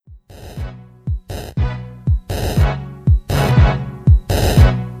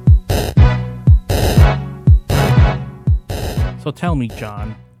So tell me,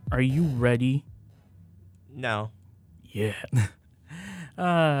 John, are you ready? No. Yeah.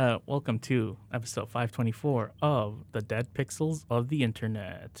 Welcome to episode 524 of the Dead Pixels of the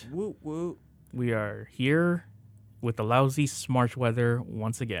Internet. Woo woo. We are here with the lousy March weather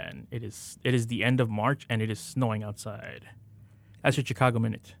once again. It is the end of March and it is snowing outside. That's your Chicago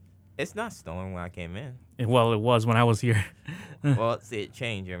Minute. It's not snowing when I came in. Well, it was when I was here. Well, see, it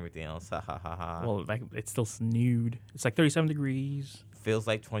changed everything else. Ha ha ha ha. Well, like it's still snowed. It's like 37 degrees. Feels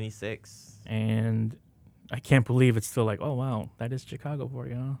like 26. And I can't believe it's still like, oh wow, that is Chicago for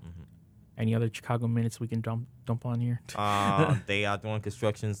you, huh? Mm-hmm. Any other Chicago minutes we can dump on here? They are doing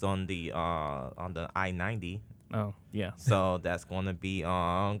constructions on the I-90. Oh yeah. So that's going to be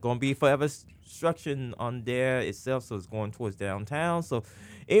forever construction on there itself. So it's going towards downtown. So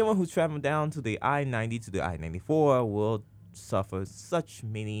anyone who's traveling down to the I-90 to the I-94 will suffer such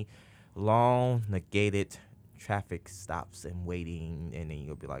many long negated traffic stops and waiting, and then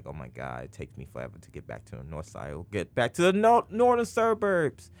you'll be like, oh my god, it takes me forever to get back to the north side. I'll get back to the northern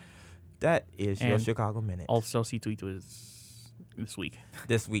suburbs. That is your Chicago Minute. Also, C2E2 is this week.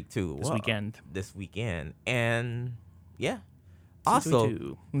 This week too. This weekend. And yeah. Also,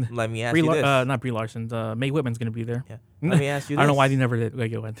 C2E2. let me ask you this. Not Brie Larson. May Whitman's going to be there. Yeah. Let me ask you this. I don't know why they never did.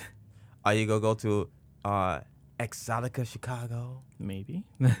 Like, it went. Are you going to go to Exotica Chicago? Maybe.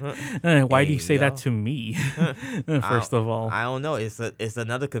 Why do you say that to me? First of all, I don't know. It's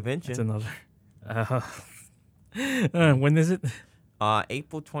another convention. It's another. When is it?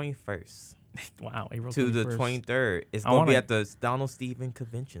 April 21st. Wow, April 21st. To the 23rd. It's going to be at the Donald Stephen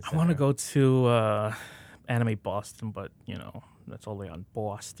Convention Center. I want to go to Anime Boston, but that's all the way on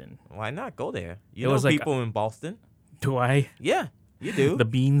Boston. Why not go there? You know people in Boston. Do I? Yeah, you do. The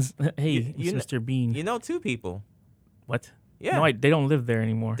Beans. Hey, Mr. Bean. You know two people. What? Yeah. No, they don't live there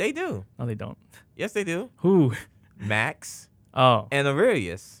anymore. They do. No, they don't. Yes, they do. Who? Max. Oh. And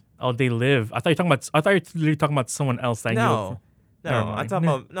Aurelius. Oh, they live. I thought you were talking about someone else. That I'm talking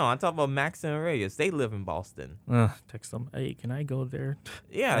about Max and Aurelius. They live in Boston. Text them. Hey, can I go there?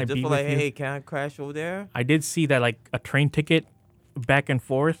 Yeah, just like, hey, can I crash over there? I did see that like a train ticket back and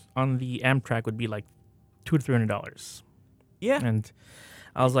forth on the Amtrak would be like $200 to $300. Yeah. And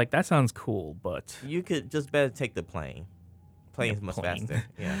I was like, that sounds cool, but you could just better take the plane. Plane's much faster.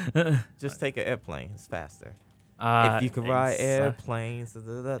 Yeah. Just take an airplane. It's faster. If you could ride airplanes.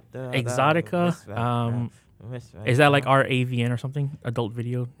 Exotica. Is that like our AVN or something? Adult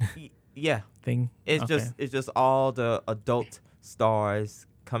video? Yeah. Thing? It's just all the adult stars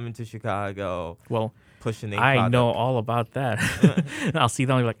coming to Chicago. Well, pushing their I product. know all about that. I'll see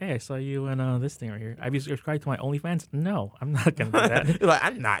them like, hey, I saw you in this thing right here. Have you subscribed to my OnlyFans? No, I'm not gonna do that. You're like,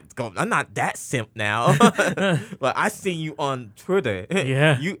 I'm not that simp now. But I see you on Twitter.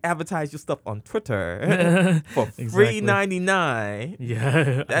 Yeah. You advertise your stuff on Twitter for $3.99.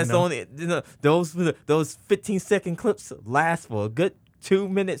 Yeah. That's only those 15-second clips last for a good 2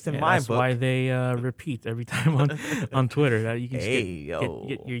 minutes in my book. That's why they repeat every time on Twitter. That you can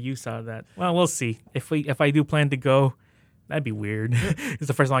get your use out of that. Well, we'll see. If I do plan to go, that'd be weird. It's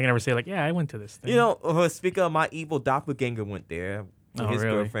the first time I can ever say like, yeah, I went to this thing. Speaking of my evil doppelganger went there with his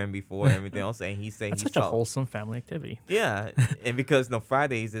girlfriend before and everything else, and he said that's such a wholesome family activity. Yeah, and because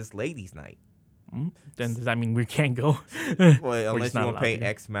Fridays is ladies' night. Then does that mean we can't go? Well, unless you want to pay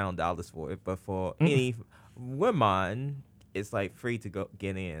X amount of dollars for it, but for any women, it's like free to go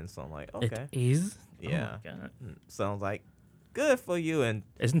get in. So I'm like, okay. It is? Yeah. Oh my God. Sounds like good for you. And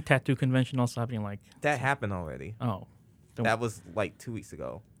isn't tattoo convention also happening like that happened already? Oh. That was like 2 weeks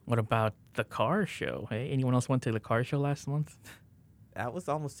ago. What about the car show? Hey, anyone else went to the car show last month? That was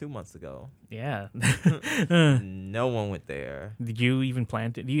almost 2 months ago. Yeah. No one went there. Did you even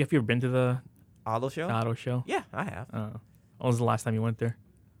plan to? Have you ever been to the auto show? Auto show? Yeah, I have. When was the last time you went there?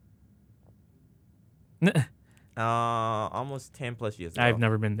 Almost 10 plus years ago. I've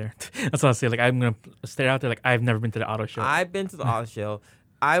never been there. That's what I say. Like, I'm gonna stay out there. Like, I've never been to the auto show. I've been to the auto show.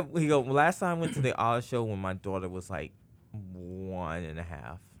 Last time I went to the auto show when my daughter was like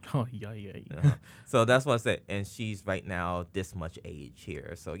 1.5. Oh yeah. So that's what I said. And she's right now this much age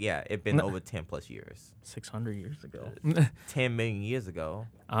here. So yeah, it's been over 10 plus years. 600 years ago. 10 million years ago.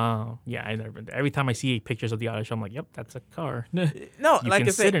 Oh yeah, I've never been there. Every time I see pictures of the auto show, I'm like, yep, that's a car. No, like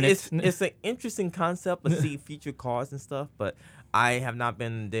I said, it's an interesting concept to see future cars and stuff, but I have not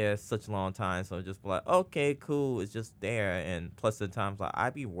been there such a long time, so just be like, okay, cool, it's just there. And plus the times like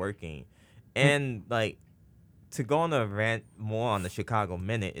I be working, and like to go on a rant more on the Chicago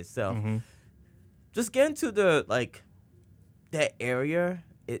Minute itself, just get into the that area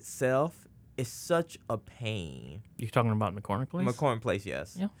itself is such a pain. You're talking about McCormick Place? McCormick Place,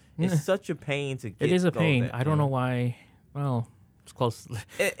 yes. Yeah. It's such a pain to get. It is a pain. There. I don't know why Well, it's close.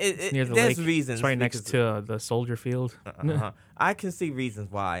 It's near the There's lake. reasons. It's right next to the soldier field. I can see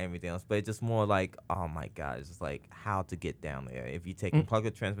reasons why everything else, but it's just more like, oh my God, it's just like how to get down there. If you're taking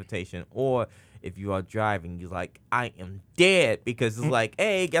public transportation or if you are driving, you're like, I am dead because it's like,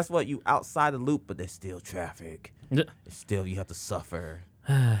 hey, guess what? You outside the loop, but there's still traffic. Still, you have to suffer.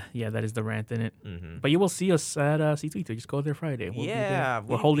 Yeah, that is the rant in it. But you will see us at C3. Just go there Friday. We'll be there.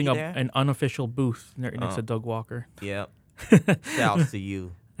 We're holding up an unofficial booth next to Doug Walker. Yep. Shouts to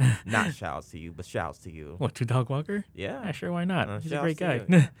you. Not shouts to you, but shouts to you. What, to Doug Walker? Yeah. Sure, why not? He's a great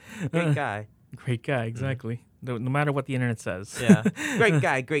guy. Great guy. Great guy, exactly. No matter what the internet says. Yeah.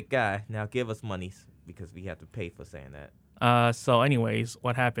 Great guy. Now give us monies because we have to pay for saying that. So anyways,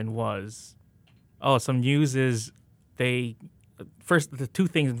 what happened was, some news is first, the two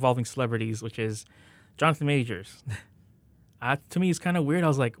things involving celebrities, which is Jonathan Majors. To me, it's kind of weird. I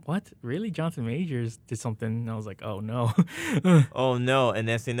was like, what? Really? Jonathan Majors did something? And I was like, oh, no. Oh, no. And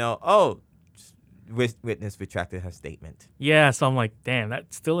then say, no. Witness retracted her statement. Yeah, so I'm like, damn,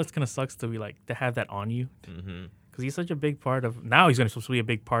 it's kind of sucks to be like, to have that on you. Because he's such a big part of, now he's supposed to be a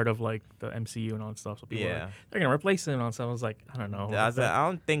big part of like the MCU and all that stuff. So people are like, they're going to replace him and all that stuff. I was like, I don't know. I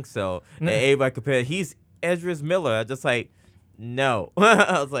don't think so. And everybody compared, he's Ezra Miller. I just like, no.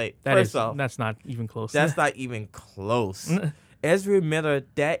 I was like, that's not even close. That's not even close. Ezra Miller,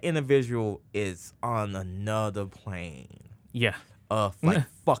 that individual is on another plane. Yeah. Of like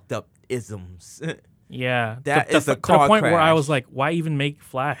fucked up isms. Yeah. That is a car to the point crash. where I was like, why even make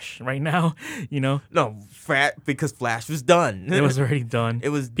Flash right now? No, because Flash was done. It was already done. It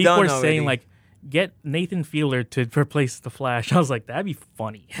was People done were already. saying like, get Nathan Fielder to replace the Flash. I was like, that'd be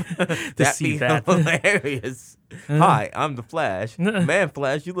funny to see that. Hilarious. Hi, I'm the Flash. Man,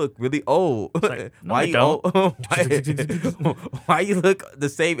 Flash, you look really old. Like, no, why I you don't. old? Why you look the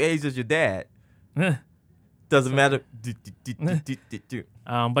same age as your dad? Doesn't matter.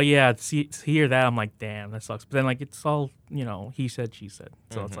 But yeah, to hear that, I'm like, damn, that sucks. But then like it's all, he said, she said.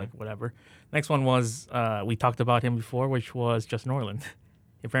 So it's like whatever. Next one was we talked about him before, which was Justin Norland.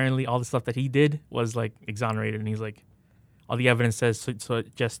 Apparently, all the stuff that he did was like exonerated, and he's like, all the evidence says so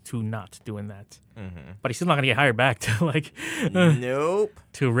just to not doing that. But he's still not gonna get hired back to like, nope,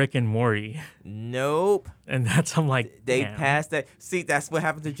 to Rick and Morty. Nope. And I'm like, they damn. passed that. See, that's what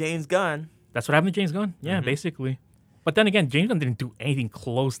happened to James Gunn. That's what happened to James Gunn. Yeah, basically. But then again, James Gunn didn't do anything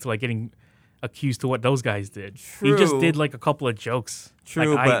close to like getting accused to what those guys did. True. He just did like a couple of jokes.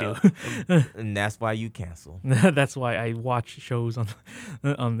 True, like I do. And that's why you cancel. That's why I watch shows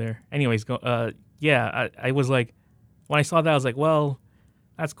on there. Anyways, I was like, when I saw that, I was like, well,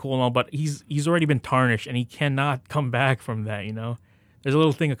 that's cool and all, but he's already been tarnished and he cannot come back from that. There's a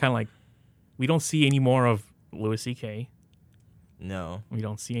little thing of kind of like, we don't see any more of Louis C.K. No, we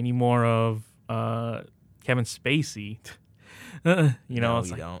don't see any more of Kevin Spacey. no, it's we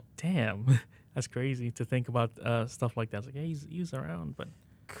like, don't. Damn, that's crazy to think about stuff like that. It's like, yeah, he's around, but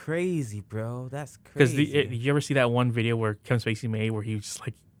crazy, bro. That's crazy. Because did you ever see that one video where Kevin Spacey made where he was just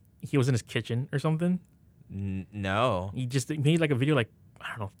like, he was in his kitchen or something? No. He just made like a video like, I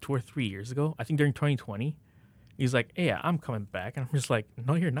don't know, 2 or 3 years ago. I think during 2020. He's like, hey, I'm coming back. And I'm just like,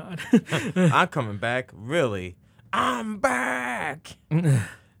 no, you're not. I'm coming back? Really? I'm back.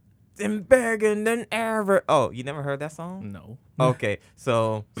 I'm bigger than ever. Oh, you never heard that song? No. Okay,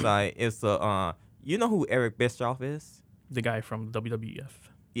 so sorry. It's you know who Eric Bischoff is? The guy from WWF.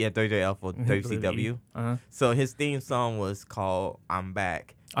 Yeah, WWF or WCW. So his theme song was called "I'm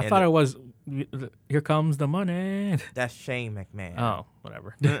Back." I thought it was "Here Comes the Money." That's Shane McMahon. Oh,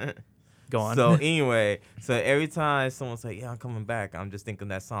 whatever. Go on. So anyway, every time someone's like, "Yeah, I'm coming back," I'm just thinking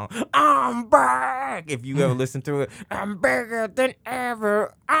that song, "I'm back." If you ever listen to it, "I'm bigger than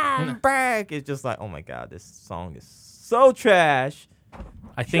ever, I'm back." It's just like, oh my God, this song is so trash.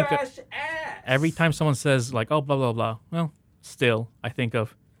 I think trash ass. Every time someone says like, "Oh, blah blah blah," well, still I think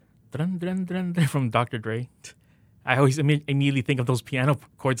of dun, dun, dun, dun, from Dr. Dre. I always immediately think of those piano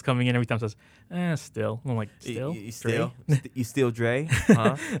chords coming in every time it says, still. I'm like, still? You still Dre?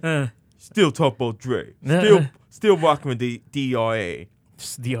 Huh? Still talk about Dre. Still rocking with the DRA.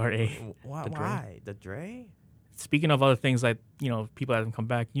 Just DRA. Why? The Dre? Speaking of other things that, people haven't come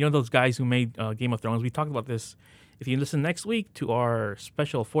back, those guys who made Game of Thrones, we talked about this. If you listen next week to our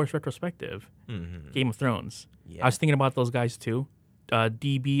special Force retrospective, Game of Thrones, I was thinking about those guys too.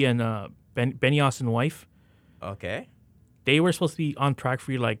 DB and Benioff and wife. Okay. They were supposed to be on track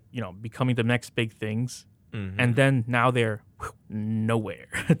for becoming the next big things. And then now they're nowhere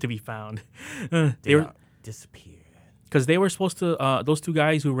to be found. They were disappeared. Because they were supposed to, those two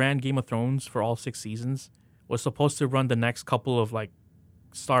guys who ran Game of Thrones for all 6 seasons was supposed to run the next couple of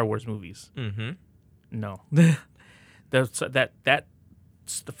Star Wars movies. No. the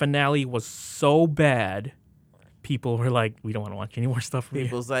finale was so bad. People were like, we don't want to watch any more stuff from you.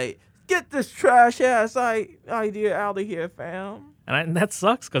 People's like, get this trash ass idea out of here, fam. And that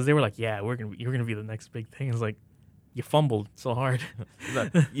sucks because they were like, yeah, you're gonna be the next big thing. It's like, you fumbled so hard.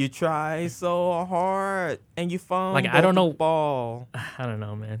 You try so hard and you fumbled I don't know, the ball. I don't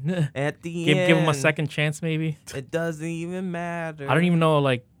know, man. At the end, give him a second chance, maybe. It doesn't even matter. I don't even know,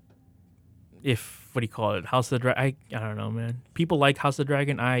 if what do you call it, House of the Dragon. I don't know, man. People like House of the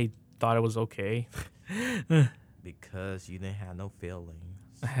Dragon. I thought it was okay. Because you didn't have no feelings.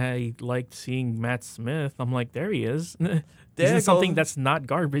 I liked seeing Matt Smith. I'm like, there he is. There's something that's not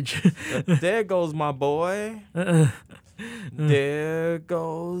garbage. There goes my boy. There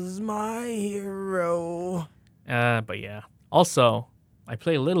goes my hero. But yeah. Also, I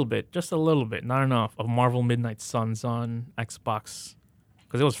play just a little bit, not enough, of Marvel Midnight Suns on Xbox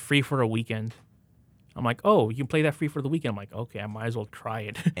because it was free for a weekend. I'm like, oh, you can play that free for the weekend. I'm like, okay, I might as well try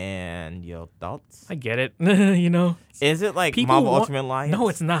it. And your thoughts? I get it. You know? Is it like Marvel Ultimate Alliance? No,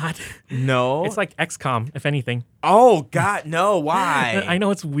 it's not. No? It's like XCOM, if anything. Oh, God, no. Why? I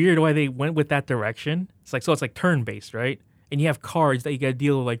know it's weird why they went with that direction. It's like turn-based, right? And you have cards that you got to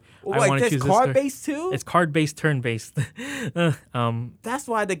deal with. Like, I want to choose this. Card-based too? It's card-based, turn-based. That's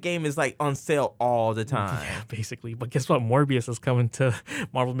why the game is like on sale all the time. Yeah, basically. But guess what? Morbius is coming to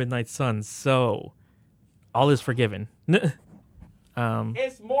Marvel Midnight Suns, so all is forgiven. It's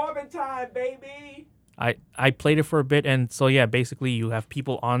Morbin time, baby. I played it for a bit, and so yeah, basically you have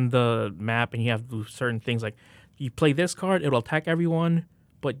people on the map, and you have to do certain things like you play this card, it'll attack everyone,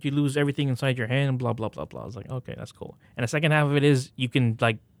 but you lose everything inside your hand, blah blah blah blah. I was like, okay, that's cool. And the second half of it is you can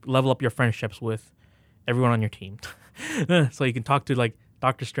like level up your friendships with everyone on your team, so you can talk to like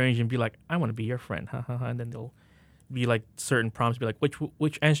Doctor Strange and be like, I want to be your friend, and then they'll be like certain prompts, be like,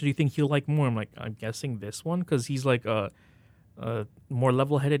 which answer do you think he'll like more? I'm like, I'm guessing this one because he's like a more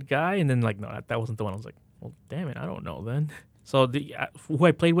level-headed guy, and then like, no, that wasn't the one. I was like, well, damn it, I don't know then. So who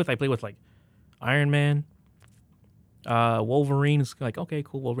I played with like Iron Man, Wolverine is like, okay,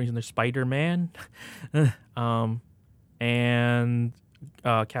 cool, Wolverine's in there, Spider-Man, and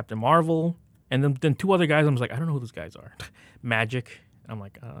Captain Marvel, and then two other guys. I was like, I don't know who those guys are. Magic. I'm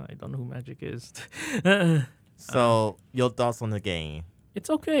like, I don't know who Magic is. So, your thoughts on the game?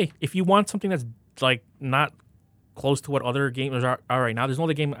 It's okay. If you want something that's like not close to what other games are right now, there's no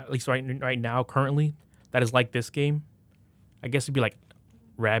other game, at least right now, currently, that is like this game. I guess it'd be like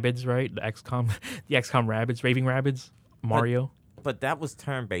Rabbids, right? The XCOM Rabbids, Raving Rabbids, Mario. But that was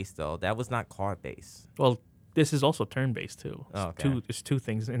turn-based, though. That was not card-based. Well, this is also turn-based, too. It's two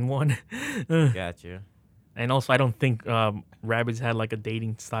things in one. Gotcha. And also, I don't think Rabbids had like a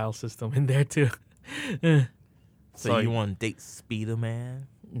dating style system in there, too. So you want to date Spider-Man?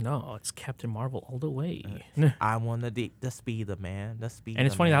 No, it's Captain Marvel all the way. I want to date the Spider-Man. And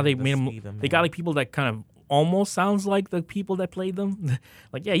it's funny how they made him. They got like people that kind of almost sounds like the people that played them.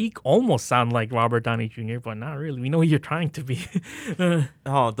 Like, yeah, you almost sound like Robert Downey Jr., but not really. We know who you're trying to be.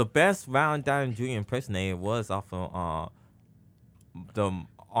 The best Robert Downey Jr. impersonator was off of the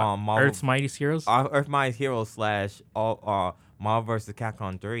Marvel, Earth's Mightiest Heroes. Earth's Mightiest Heroes / Marvel vs.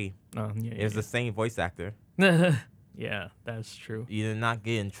 Capcom 3. It's the same voice actor. Yeah, that's true. You're not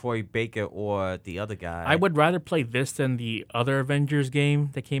getting Troy Baker or the other guy. I would rather play this than the other Avengers game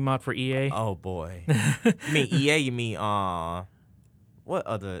that came out for EA. Oh, boy. You mean EA? You mean, what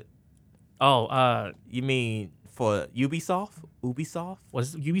other? Oh, you mean for Ubisoft?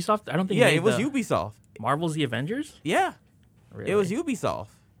 Was it Ubisoft? I don't think. Yeah, it was Ubisoft. Marvel's the Avengers? Yeah. Really? It was Ubisoft.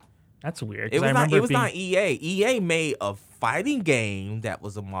 That's weird. It was not EA. EA made a fighting game that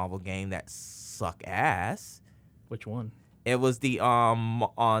was a Marvel game that suck ass. Which one? It was the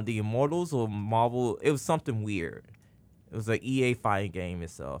Immortals or Marvel. It was something weird. It was an EA fighting game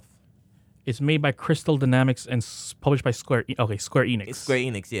itself. It's made by Crystal Dynamics and published by Square Enix. It's Square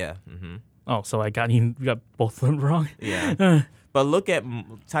Enix, yeah. Mm-hmm. Oh, so you got both of them wrong. Yeah. But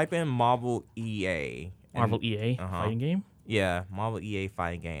type in Marvel EA. Marvel EA fighting game. Yeah, Marvel EA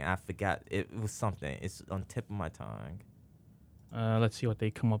fighting game. I forgot. It was something. It's on tip of my tongue. Let's see what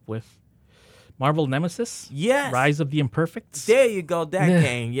they come up with. Marvel Nemesis? Yes. Rise of the Imperfects? There you go. That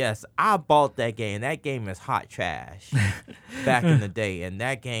game, yes. I bought that game. That game is hot trash back in the day. And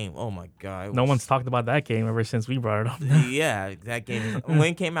that game, oh my God. No one's talked about that game ever since we brought it up. Yeah, that game. When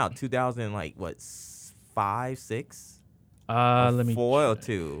it came out? 2000, like, what, 5, 6? Let me 4 or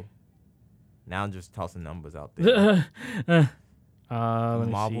 2? Now I'm just tossing numbers out there.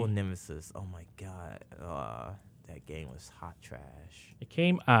 Marvel Nemesis. Oh my God. That game was hot trash. It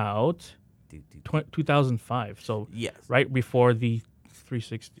came out 2005, so yes, right before the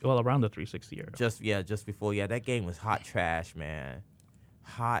 360. Well, around the 360 era. Just before. Yeah, that game was hot trash, man.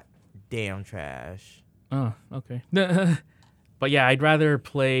 Hot damn trash. Oh, okay. But yeah, I'd rather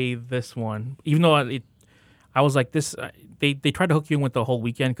play this one, even though I was like this. They tried to hook you in with the whole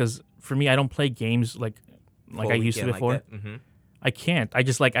weekend because for me, I don't play games like I used to before. Like mm-hmm. I can't. I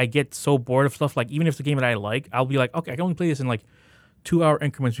just I get so bored of stuff. Like even if it's a game that I like, I'll be like, okay, I can only play this in like 2-hour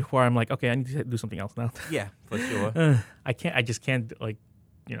increments before I'm like, okay, I need to do something else now. Yeah, for sure. I can't. I just can't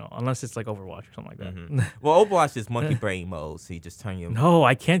unless it's like Overwatch or something like that. Mm-hmm. Well, Overwatch is monkey brain mode, so you just turn your. No,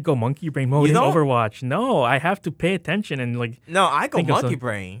 I can't go monkey brain mode in Overwatch. No, I have to pay attention and like. No, I go monkey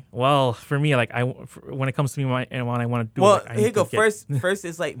brain. Well, for me, like when it comes to me and when I want to do. Well, here you go. First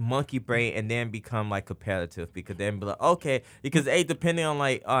it's like monkey brain, and then become like competitive because then be like okay, because depending on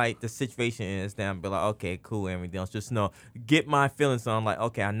like all right the situation is, then be like okay, cool, everything else. Just get my feelings on like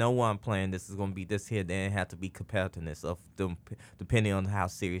okay, I know what I'm playing. This is gonna be this here. Then it have to be competitiveness of them depending on how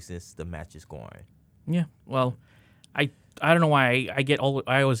serious the match is going. Yeah, well, I don't know why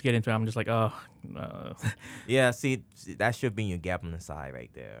I always get into it. I'm just like, Yeah, see, that should be your gambling side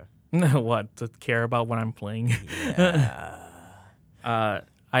right there. What, to care about what I'm playing? Yeah.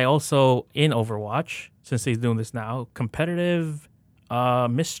 I also, in Overwatch, since he's doing this now, competitive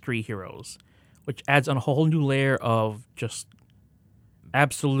mystery heroes, which adds on a whole new layer of just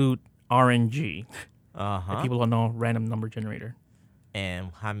absolute RNG. Like people don't know, random number generator.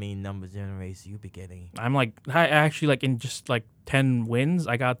 And how many number generators you be getting? I'm like, I actually like in just like 10 wins,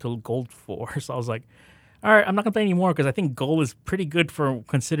 I got to gold 4. So I was like, all right, I'm not gonna play anymore because I think gold is pretty good for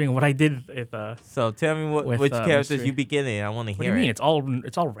considering what I did. So tell me which characters mystery. You be getting. I want to hear. What do you mean?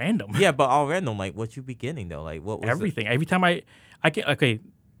 It's all random. Yeah, but all random. Like what you be getting though? Like what was everything? Every time I can. Okay,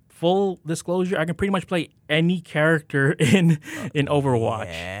 full disclosure, I can pretty much play any character in Overwatch.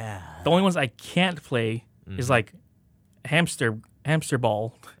 Yeah. The only ones I can't play is like hamster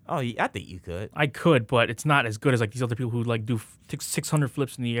ball. Oh, I think you could. I could, but it's not as good as like these other people who like do 600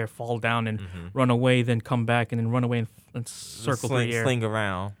 flips in the air, fall down and run away, then come back and then run away and circle through the air. Sling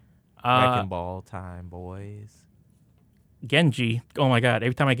around. Wrecking ball time, boys. Genji. Oh my god!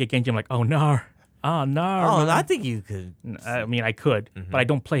 Every time I get Genji, I'm like, oh no. Oh no! Oh, I think you could. I mean, I could, but I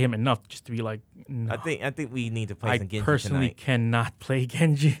don't play him enough just to be like. No. I think we need to play some Genji tonight. I personally cannot play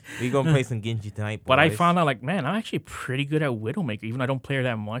Genji. We're gonna play some Genji tonight, boys. But I found out like, man, I'm actually pretty good at Widowmaker. Even though I don't play her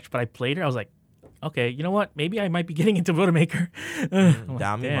that much, but I played her. I was like, okay, you know what? Maybe I might be getting into Widowmaker.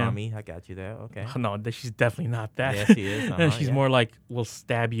 Mommy, I got you there. Okay. No, she's definitely not that. Yeah, she is. She's more like will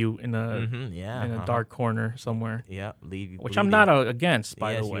stab you in a dark corner somewhere. Yeah, leave you. Which I'm not against,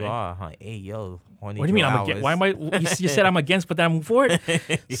 by the way. Yes, you are. Huh? Hey, yo. What do you mean I'm against? Why am I? You said I'm against, but then I'm for it.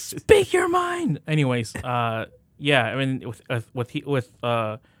 Speak your mind. Anyways, yeah. I mean, with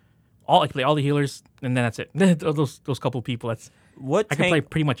all I play all the healers, and then that's it. those couple people. That's what I can play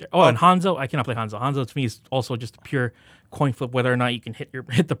pretty much. Oh, and Hanzo, I cannot play Hanzo. Hanzo to me is also just a pure coin flip, whether or not you can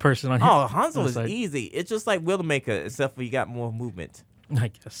hit the person on. Hanzo is easy. It's just like Widowmaker, except for you got more movement. I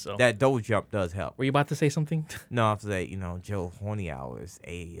guess so. That double jump does help. Were you about to say something? No, I have to say, Joe, horny hours.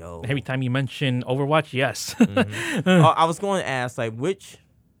 Ayo. Every time you mention Overwatch, yes. I was going to ask, like,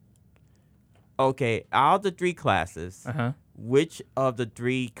 out of the 3 classes, which of the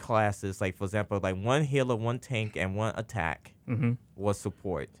 3 classes, like, for example, like, 1 healer, 1 tank, and 1 attack was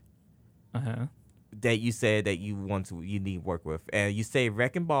support? That you said that you need work with. And you say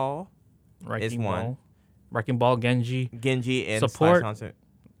Wrecking Ball is 1. Wrecking Ball, Genji, and support. Hunter.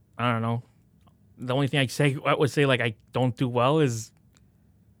 I don't know. The only thing I would say like I don't do well is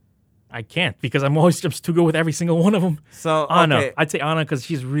I can't because I'm always just too good with every single one of them. So Ana, I'd say Ana because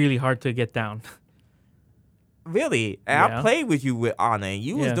she's really hard to get down. Really? Yeah. I played with you with Ana, and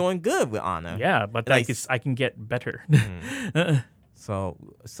you was doing good with Ana. Yeah, but I can get better. So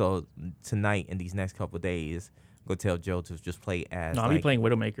tonight in these next couple of days. Go tell Joe to just play as. No, I'll be playing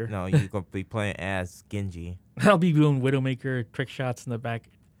Widowmaker. No, you're going to be playing as Genji. I'll be doing Widowmaker, trick shots in the back,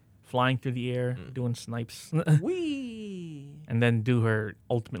 flying through the air, doing snipes. Whee! And then do her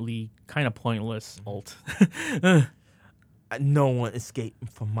ultimately kind of pointless ult. No one escaped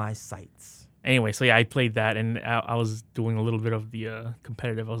from my sights. Anyway, so yeah, I played that, and I was doing a little bit of the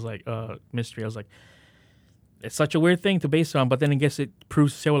competitive. I was like, mystery. I was like, it's such a weird thing to base it on, but then I guess it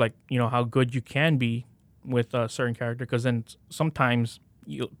proves to show like, how good you can be with a certain character, because then sometimes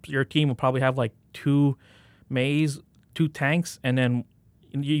your team will probably have like 2 Meis, 2 tanks, and then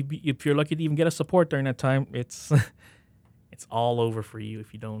if you're lucky to even get a support during that time, it's all over for you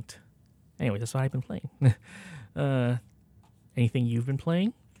if you don't. Anyway, that's what I've been playing. Anything you've been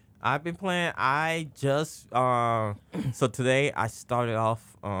playing? I've been playing. I just so today I started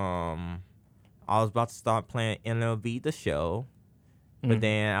off. I was about to start playing MLB The Show. But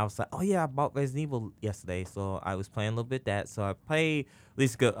then I was like, oh yeah, I bought Resident Evil yesterday, so I was playing a little bit of that. So I played at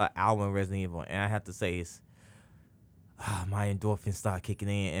least an hour of Resident Evil, and I have to say, my endorphins start kicking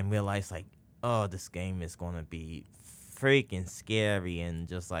in and realize like, oh, this game is gonna be freaking scary and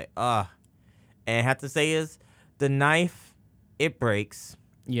just like, And I have to say is the knife, it breaks.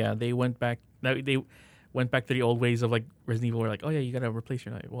 Yeah, they went back. They went back to the old ways of like Resident Evil. Where like, oh yeah, you gotta replace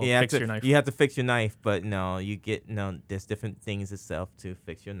your knife. Well, fix your knife. You have to fix your knife, but no, there's different things itself to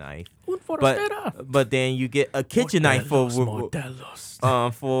fix your knife. But then you get a kitchen knife for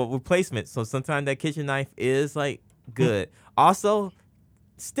replacement. So sometimes that kitchen knife is like good. Also,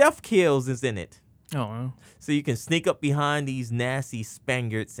 stealth kills is in it. Oh, wow. So you can sneak up behind these nasty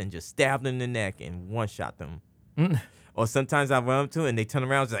Spaniards and just stab them in the neck and one-shot them. Or sometimes I run up to and they turn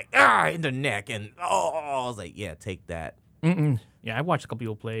around and it's like, in the neck. And, I was like, yeah, take that. Yeah, I watched a couple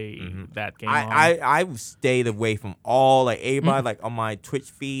people play that game. I stayed away from all, like, everybody, like, on my Twitch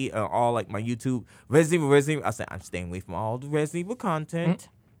feed, all, like, my YouTube, Resident Evil. I said, I'm staying away from all the Resident Evil content.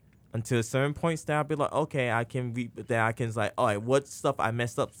 Until a certain point, I'll be like, okay, I can like, all right, what stuff I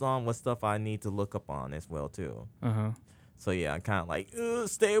messed up on, what stuff I need to look up on as well, too. So, yeah, I kind of like,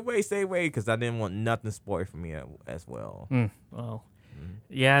 stay away, because I didn't want nothing spoiled for me as well. Well,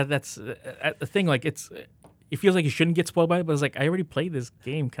 yeah, that's the thing. Like, it feels like you shouldn't get spoiled by it, but it's like, I already played this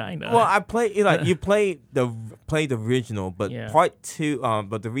game, kind of. Well, I played, like, you played the original, but part 2,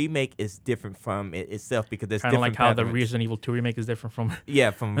 but the remake is different from it itself because there's kind of like how the Resident Evil 2 remake is different from...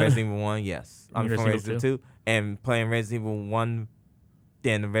 Yeah, from Resident Evil 1, yes. From Resident Evil 2. And playing Resident Evil 1...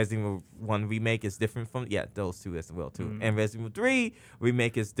 Then the Resident Evil 1 remake is different from... Yeah, those two as well, too. And Resident Evil 3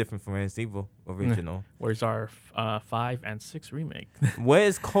 remake is different from Resident Evil original. Where's our 5 and 6 remake? Where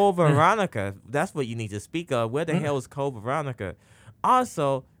is Code Veronica? That's what you need to speak of. Where the hell is Code Veronica?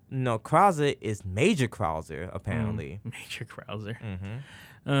 Also, Krauser is Major Krauser, apparently. Major Krauser.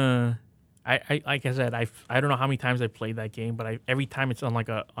 I like I said, I don't know how many times I played that game, but every time it's on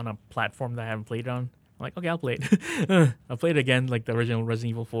on a platform that I haven't played on, I'm like, okay, I'll play it. I'll play it again, like the original Resident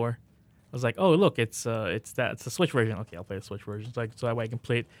Evil 4. I was like, oh look, it's a Switch version. Okay, I'll play the Switch version. It's like so that way I can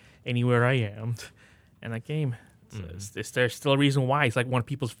play it anywhere I am. And that game, there's still a reason why it's like one of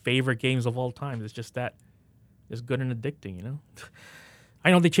people's favorite games of all time. It's just that it's good and addicting, you know.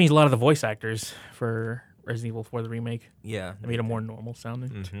 I know they changed a lot of the voice actors for Resident Evil 4 the remake. Yeah, they made them more normal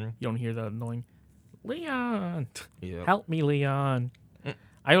sounding. You don't hear the annoying Leon. Help me, Leon.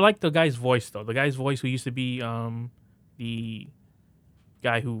 I like the guy's voice though. The guy's voice who used to be the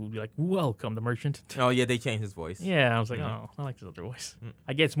guy who like welcome the merchant. Oh yeah, they changed his voice. Yeah, I was like, oh, I like his other voice.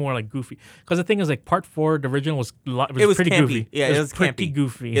 I get it's more like goofy because the thing is like part 4, the original was pretty campy. Goofy. Yeah, it was pretty campy.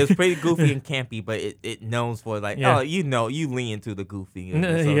 Goofy. It was pretty goofy and campy, but it knows for like you lean into the goofy.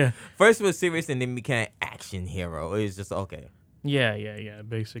 So first it was serious and then became action hero. It was just okay. Yeah,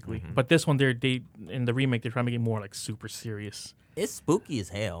 basically. But this one, they in the remake, they're trying to make it more like super serious. It's spooky as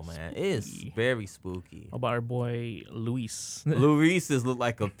hell, man. It is very spooky. How about our boy Luis? Luis look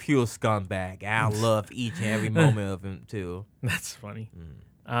like a pure scumbag. I love each and every moment of him too. That's funny.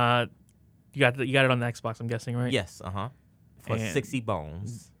 You got it on the Xbox, I'm guessing, right? Yes. For 60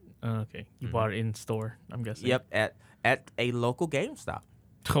 bones. Okay, you bought it in store, I'm guessing. Yep, at a local GameStop.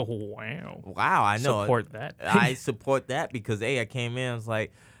 Oh wow! Wow, I know. Support that. I support that because I came in. I was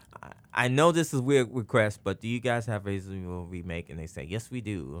like, I know this is a weird request, but do you guys have Resident Evil remake? And they say, yes, we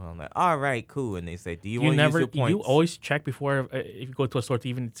do. And I'm like, all right, cool. And they say, do you want to use your points? You always check before if you go to a store to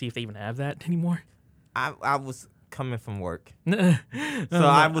even see if they even have that anymore. I was coming from work, so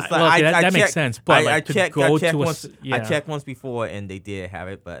I was like, that makes sense. But I checked once before, and they did have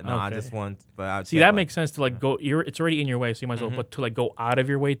it. But no, I just want. But I see that makes sense to like go. It's already in your way, so you might as well. But to like go out of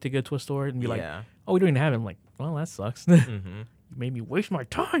your way to get to a store and be like, oh, we don't even have it. I'm like, well, that sucks. You made me waste my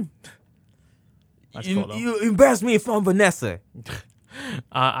time. You embarrassed me in front of Vanessa.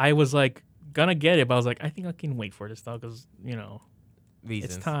 I was like gonna get it, but I was like, I think I can wait for this though, because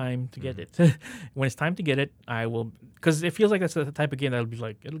reasons. It's time to get it. When it's time to get it, I will, because it feels like that's the type of game that'll be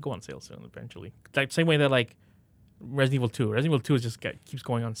like it'll go on sale soon eventually. Like same way that like Resident Evil 2. Resident Evil 2 is just keeps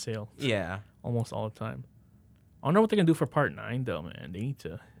going on sale. Yeah, almost all the time. I don't know what they're gonna do for Part 9 though, man. They need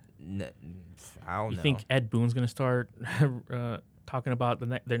to. I don't know. You think Ed Boon's gonna start talking about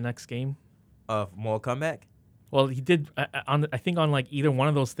their next game? Of Mortal Kombat? Well, he did I think on like either one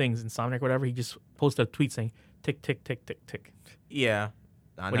of those things, Insomniac or whatever. He just posted a tweet saying tick tick tick tick tick. Yeah.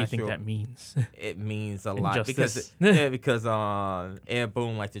 What do you think that means? It means a lot because Ed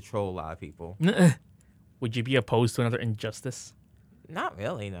Boon likes to troll a lot of people. Would you be opposed to another Injustice? Not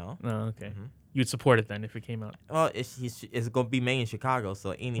really, no. No, okay. You'd support it then if it came out. Well, it's going to be made in Chicago,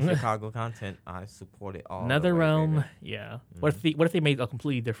 so any Chicago content, I support it all. NetherRealm, yeah. What if they made a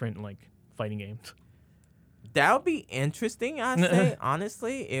completely different like fighting game? That would be interesting, I'd say.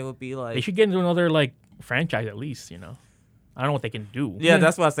 Honestly, it would be like... They should get into another like franchise at least, you know. I don't know what they can do. Yeah,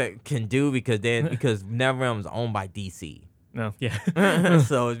 that's what I said can do because NetherRealm is owned by DC. No, yeah.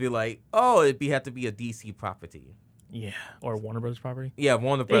 So it'd be like, it'd have to be a DC property. Yeah, or Warner Brothers property. Yeah,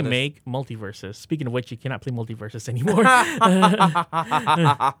 Warner Brothers. They make multiverses. Speaking of which, you cannot play multiverses anymore.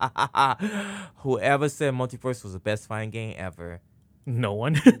 Whoever said multiverse was the best fighting game ever. No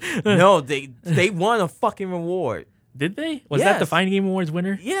one. No, they won a fucking reward. Did they? Was that the Fighting Game Awards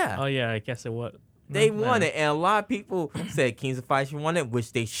winner? Yeah. Oh yeah, I guess it was. They won it, and a lot of people said Kings of Fight should won it,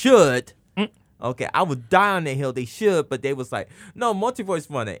 which they should. Okay, I would die on that hill. They should, but they was like, no, Multiverse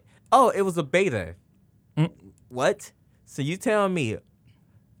won it. Oh, it was a beta. What? So you telling me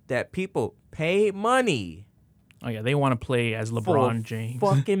that people pay money? Oh yeah, they want to play as LeBron James.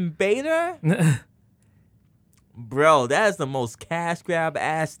 Fucking beta? Bro, that is the most cash grab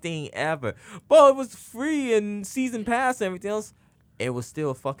ass thing ever. Bro, it was free and season pass and everything else. It was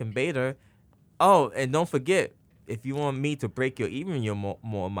still a fucking beta. Oh, and don't forget, if you want me to break your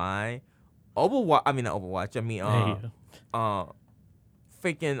more mind, Overwatch. I mean not Overwatch. I mean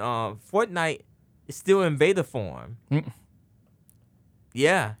freaking Fortnite is still in beta form.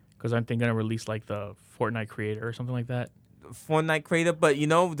 Yeah. Because aren't they gonna release like the Fortnite creator or something like that? Fortnite creator, but you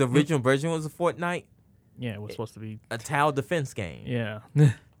know the original version was a Fortnite. Yeah, it was supposed to be a tile defense game. Yeah.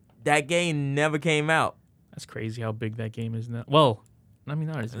 That game never came out. That's crazy how big that game is now. Well, I mean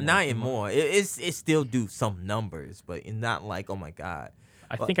not anymore. It still do some numbers, but it's not like, oh my god.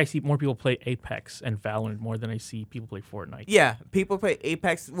 I think I see more people play Apex and Valorant more than I see people play Fortnite. Yeah, people play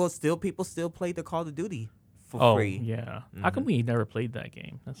Apex. Well, people still play the Call of Duty for free. Oh, yeah. How come we never played that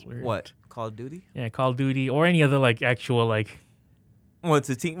game? That's weird. What? Call of Duty? Yeah, Call of Duty or any other like actual like... What's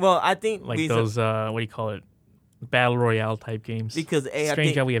a team? Well, I think... Like those, what do you call it? Battle Royale type games. Because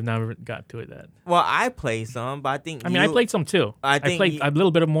strange how we have never got to it that. Well, I play some, but I think I played some too. I played a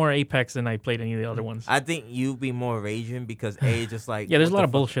little bit of more Apex than I played any of the other ones. I think you'd be more raging because just like yeah, there's a lot of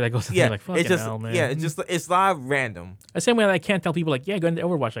bullshit that goes into like fucking hell, man. Yeah, it's a lot of random. The same way that I can't tell people like go into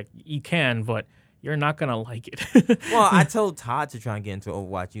Overwatch. Like you can, but you're not gonna like it. Well, I told Todd to try and get into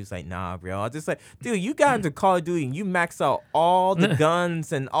Overwatch. He was like, nah, bro. I was just like, dude, you got into Call of Duty and you max out all the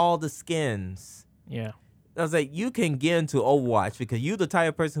guns and all the skins. Yeah. I was like, you can get into Overwatch because you're the type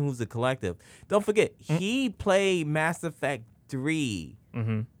of person who's a collective. Don't forget, he played Mass Effect 3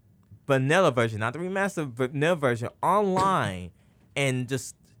 vanilla version, not the remastered vanilla version, online, and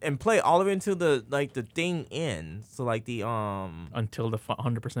play all the way until the thing ends. So like the until the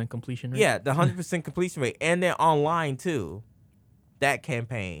 100% completion rate. Yeah, the 100% completion rate, and then online too. That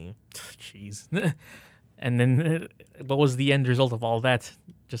campaign. Jeez. And then, what was the end result of all that?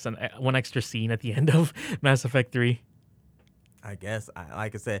 Just one extra scene at the end of Mass Effect 3. I guess,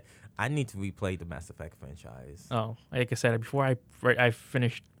 like I said, I need to replay the Mass Effect franchise. Oh, like I said, before I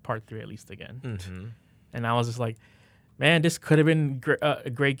finished Part 3 at least again. And I was just like, man, this could have been a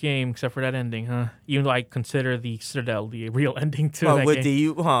great game except for that ending, huh? Even though I consider the Citadel the real ending to that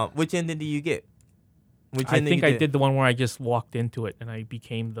game. Which ending do you get? I think I did the one where I just walked into it and I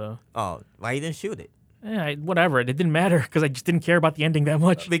became the... Oh, why you didn't shoot it? Yeah, whatever. It didn't matter because I just didn't care about the ending that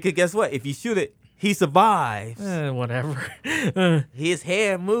much. Because guess what? If you shoot it, he survives. Whatever. His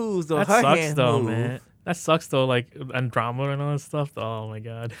hand moves or that her sucks hand though, moves. Man. That sucks though. Like Andromeda and all that stuff. Oh my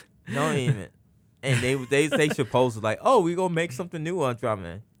god. Don't even. And they should post like, oh, we gonna make something new on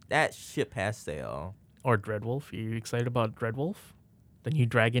Andromeda. That ship has sailed. Or Dreadwolf. Are you excited about Dreadwolf? The new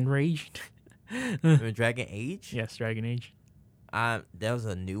Dragon Rage. Dragon Age? Yes, Dragon Age. That was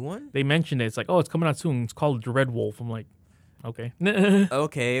a new one? They mentioned it. It's like, oh, it's coming out soon. It's called Dreadwolf. I'm like, okay.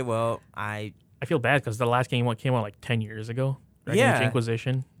 Okay, well, I feel bad because the last game came out like 10 years ago. Dragon Age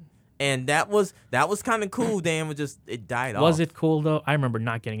Inquisition. And that was kind of cool. Damn, it died off. Was it cool though? I remember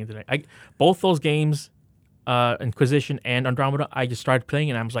not getting into that. Both those games, Inquisition and Andromeda, I just started playing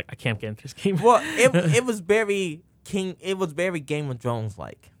and I was like, I can't get into this game. Well, it was very It was very Game of Thrones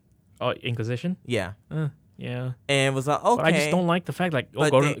like. Oh, Inquisition? Yeah. Yeah. And it was like, okay. But I just don't like the fact, like,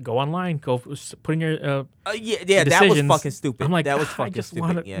 go online, put in your that was fucking stupid. I'm like, that was fucking I just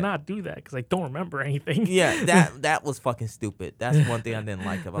stupid. want to not do that because I don't remember anything. Yeah, that was fucking stupid. That's one thing I didn't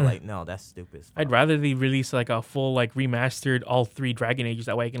like about like, no, that's stupid. I'd rather they release like a full, like, remastered all 3 Dragon Ages.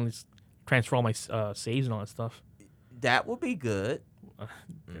 That way I can just transfer all my saves and all that stuff. That would be good.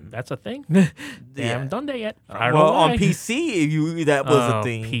 That's a thing. They haven't done that yet. On PC, that was a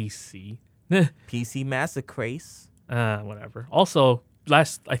thing. PC. PC Massacrace. Whatever. Also, I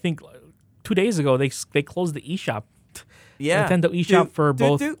think 2 days ago they closed the eShop. Yeah, Nintendo eShop for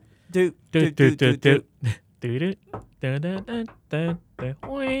both.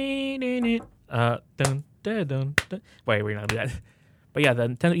 Wait, we're not do that. But yeah, the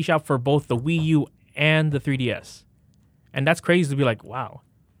Nintendo eShop for both the Wii U and the 3DS, and that's crazy to be like, wow.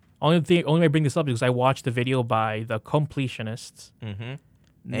 Only way I bring this up is because I watched the video by the Completionists. Mm-hmm.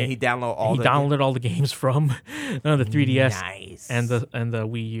 And he downloaded all the games from the 3DS nice. and the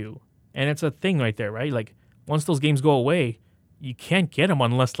Wii U, and it's a thing right there, right? Like once those games go away, you can't get them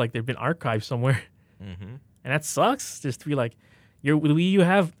unless like they've been archived somewhere, and that sucks. Just to be like, your Wii U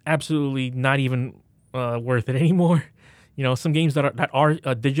have absolutely not even worth it anymore. You know, some games that are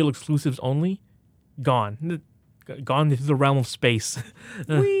digital exclusives only, gone into the realm of space.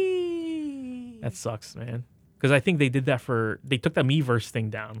 That sucks, man. Because I think they did that they took the Miiverse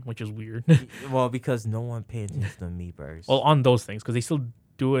thing down, which is weird. Well, because no one paid attention to the Miiverse. Well, on those things, because they still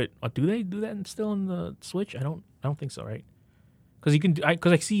do it. Do they do that still on the Switch? I don't think so, right? Because you can,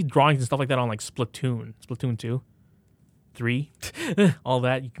 because I see drawings and stuff like that on like Splatoon 2, 3, all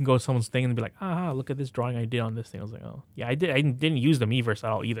that. You can go to someone's thing and be like, look at this drawing I did on this thing. I was like, oh yeah, I didn't use the Miiverse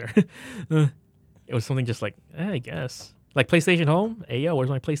at all either. It was something just like, I guess. Like PlayStation Home? Hey, yo, where's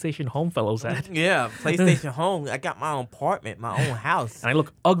my PlayStation Home fellows at? Yeah, PlayStation Home. I got my own apartment, my own house. And I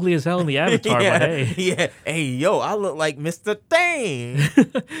look ugly as hell in the avatar, but hey. Yeah. Hey, yo, I look like Mr. Thing.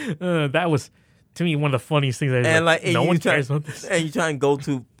 That was, to me, one of the funniest things. No one cares about this. And you try and go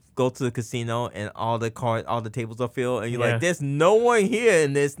to the casino and all the tables are filled, and you're like, there's no one here,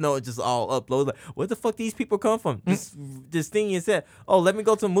 and there's just all uploaded. Like, where the fuck these people come from? This thing you said, oh, let me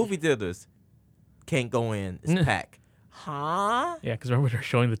go to movie theaters. Can't go in. It's packed. Huh? Yeah, because remember they're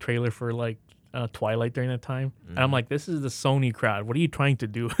showing the trailer for like Twilight during that time, and I'm like, this is the Sony crowd. What are you trying to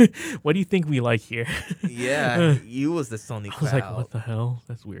do? What do you think we like here? Yeah, you was the Sony crowd. I was like, what the hell?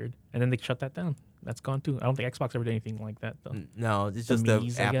 That's weird. And then they shut that down. That's gone too. I don't think Xbox ever did anything like that though. No, it's just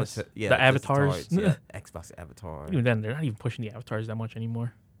the avatars. Xbox avatar. Even then, they're not even pushing the avatars that much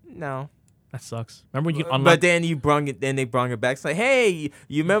anymore. No. That sucks. Remember when you unlocked... But then they brought it back. It's like, hey,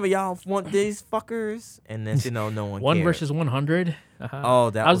 you remember y'all want these fuckers? And then, no one One cared. versus 100. Oh,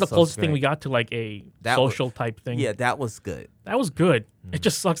 that was the closest thing we got to like a social type thing. Yeah, that was good. That was good. It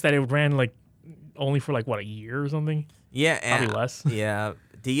just sucks that it ran like only for like, what, a year or something? Yeah. Probably less. Yeah.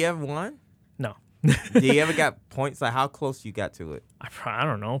 Do you ever won? No. Do you ever got points? Like, how close you got to it? I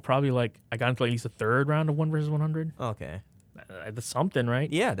don't know. Probably like, I got into at least the third round of 1 versus 100. Okay. That's something,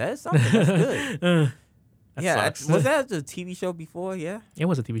 right? Yeah, that is something. That's good. Was that a TV show before? Yeah, it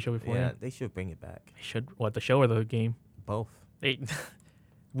was a TV show before. Yeah, they should bring it back. They should. What, the show or the game? Both. Do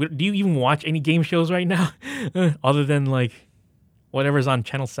you even watch any game shows right now, other than like whatever's on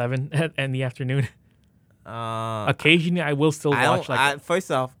Channel 7 in the afternoon? Occasionally, I will still watch.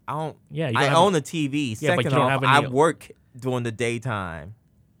 First off, I don't. Yeah, I own a TV. Yeah, Second off, I work during the daytime.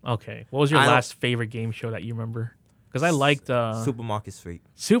 Okay, what was your last favorite game show that you remember? Because I liked Supermarket Sweep.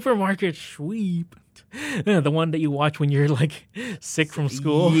 Supermarket Sweep, the one that you watch when you're like sick from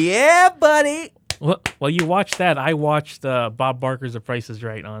school. Yeah, buddy. Well, you watched that. I watched Bob Barker's The Price is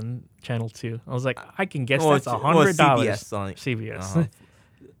Right on Channel 2. I was like, I can guess that's $100. CBS. Uh-huh.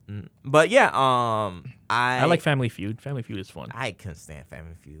 But yeah, I like Family Feud. Family Feud is fun. I couldn't stand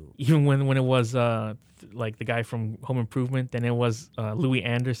Family Feud. Even when it was like the guy from Home Improvement, then it was Louis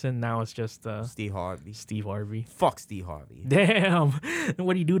Anderson. Now it's just Steve Harvey. Fuck Steve Harvey. Damn.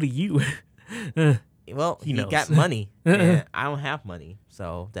 What do you do to you? Well, he got money. And I don't have money,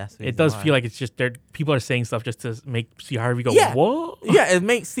 so that's it. Does feel like it's just people are saying stuff just to make Steve Harvey go, what? Yeah, it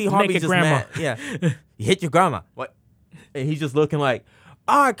makes Steve Harvey just grandma. Mad. Yeah, you hit your grandma. What? And he's just looking like,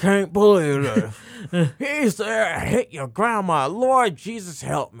 I can't believe this. He's there, hit your grandma. Lord Jesus,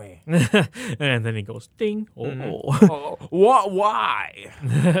 help me. And then he goes, ding. What? Why?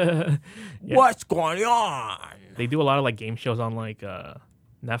 Yeah. What's going on? They do a lot of like game shows on like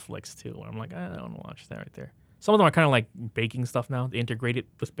Netflix too. Where I'm like, I don't watch that right there. Some of them are kind of like baking stuff now. They integrate it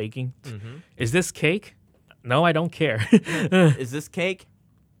with baking. Mm-hmm. Is this cake? No, I don't care. Is this cake?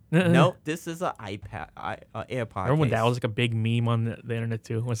 Nope, this is an iPad, AirPod. Remember when that was like a big meme on the internet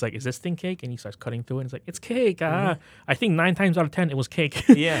too? It was like, is this thing cake? And he starts cutting through it and it's like, it's cake. Mm-hmm. I think 9 times out of 10 it was cake.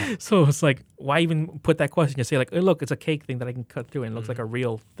 Yeah. So it's like, why even put that question? Just say like, hey, look, it's a cake thing that I can cut through and it looks like a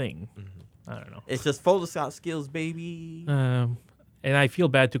real thing. Mm-hmm. I don't know. It's just Photoshop skills, baby. And I feel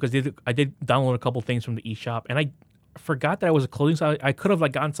bad too because I did download a couple things from the eShop and I forgot that I was closing. So I could have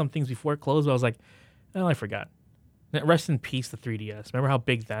like gotten some things before it closed. But I was like, oh, I forgot. Rest in peace, the 3DS. Remember how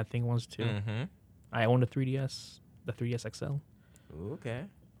big that thing was too? Mm-hmm. I owned a 3DS, the 3DS XL. Okay.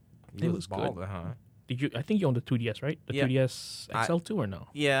 It was baller, good. Huh? Did you? I think you owned the 2DS, right? The 2DS XL too, or no?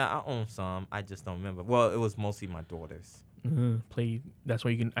 Yeah, I own some. I just don't remember. Well, it was mostly my daughter's. That's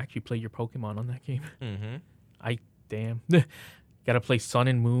why you can actually play your Pokemon on that game. Mm-hmm. Damn. Gotta play Sun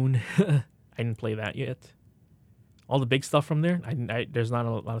and Moon. I didn't play that yet. All the big stuff from there. There's not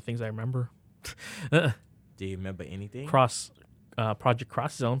a lot of things I remember. Do you remember anything? Project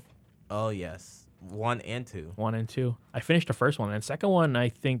Cross Zone. Oh yes. 1 and 2. 1 and 2. I finished the first one, and second one I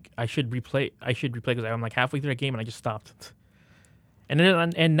think I should replay because I'm like halfway through the game and I just stopped.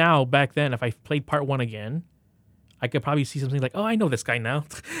 And now back then, if I played part 1 again, I could probably see something like, oh, I know this guy now.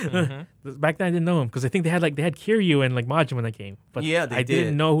 Back then I didn't know him because I think they had Kiryu and like Majima in that game, but I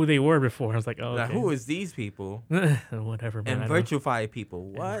didn't know who they were before. I was like, oh, okay. Who is these people? Whatever, man. And Virtual Fighter people.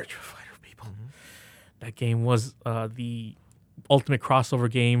 What? And Virtual Fighter people. That game was the ultimate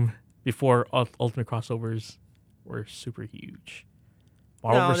crossover game. Before Ultimate Crossovers were super huge.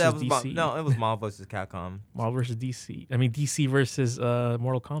 Marvel versus DC. It was Marvel versus Capcom. Marvel versus DC. I mean, DC versus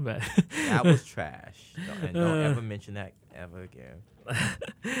Mortal Kombat. That was trash. Don't ever mention that ever again.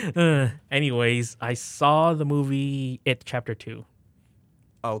 Anyways, I saw the movie It Chapter 2.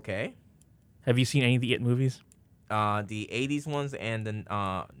 Okay. Have you seen any of the It movies? The 80s ones and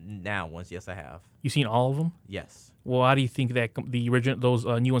the now ones. Yes, I have. You seen all of them? Yes. Well, how do you think that the original, those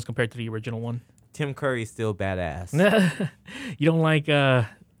new ones compared to the original one? Tim Curry's still badass. You don't like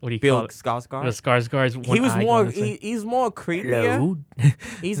what do you call it? Skarsgård? The Skarsgård's he was more. He's more creepier.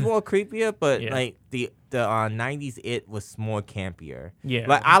 He's more creepier, but like the 90s It was more campier. Yeah.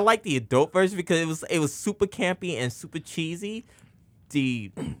 Like I like the adult version because it was super campy and super cheesy.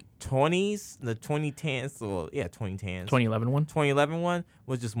 The 20s, the 2010s, 2011 one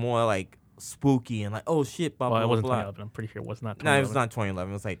was just more like spooky and like, oh shit, blah, blah, it wasn't blah. 2011. I'm pretty sure it was not 2011. No, it was not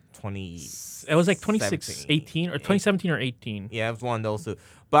 2011. It was like 20. It was like 2018 or 2017 or 18. Yeah, it was one of those two.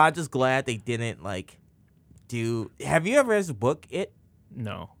 But I'm just glad they didn't like do. Have you ever read the book It?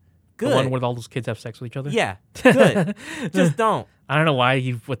 No. Good. The one where all those kids have sex with each other? Yeah. Good. Just don't. I don't know why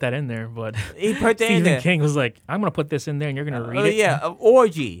you put that in there, but he put that in there. Stephen King was like, I'm going to put this in there and you're going to read it. Yeah,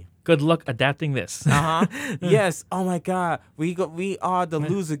 orgy. Good luck adapting this. Yes. Oh my God. We are the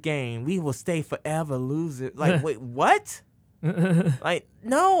loser gang. We will stay forever loser. Like, wait, what? Like,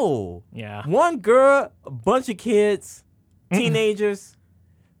 no. Yeah. One girl, a bunch of kids, teenagers.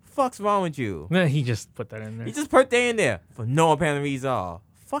 Fuck's wrong with you? He just put that in there. He just put that in there for no apparent reason.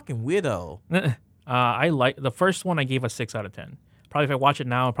 Fucking weirdo. I like the first one. I gave a 6 out of 10. Probably if I watch it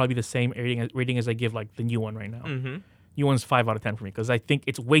now, it'll probably be the same rating as I give like the new one right now. New one's 5 out of 10 for me because I think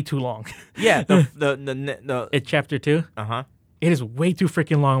it's way too long. Yeah, the It Chapter 2. It is way too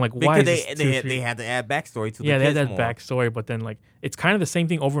freaking long. Like, why? Because they had to add backstory to the kids. Yeah, they had that more. backstory, but then like it's kind of the same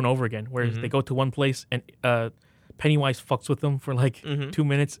thing over and over again. Where they go to one place and Pennywise fucks with them for like 2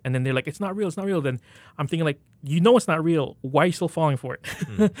 minutes, and then they're like, "It's not real. It's not real." Then I'm thinking like, you know, it's not real. Why are you still falling for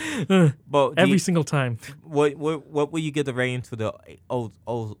it? But every single time. What will you give the rating to the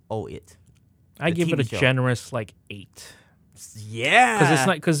It? I give it a generous like 8. Yeah, because it's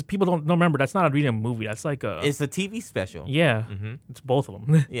not because people don't remember that's not really a movie. That's like it's a TV special. Yeah, it's both of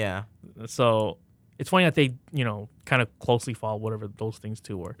them. Yeah, so it's funny that they kind of closely follow whatever those things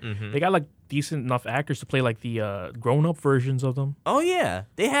too were. They got like decent enough actors to play like the grown up versions of them. Oh yeah,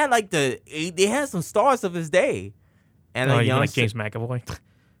 they had like they had some stars of his day, and like James McAvoy.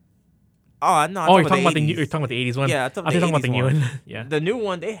 Oh no! You're talking about you're talking about the 80s one. Yeah, I'm talking about the new one. Yeah, the new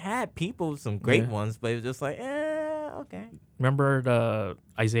one they had people, some great ones, but it was just like, okay. Remember the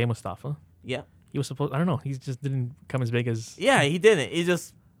Isaiah Mustafa? Yeah, he was supposed. I don't know. He just didn't come as big as. Yeah, he didn't. He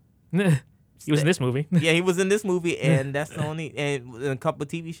just. He was in this movie. Yeah, he was in this movie, and that's the only and a couple of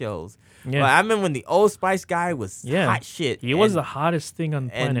TV shows. Yeah, but I remember when the Old Spice guy was hot shit. He was the hottest thing on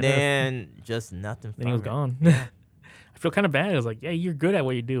the planet. And then just nothing. Then he was gone. Yeah. I feel kind of bad. I was like, yeah, you're good at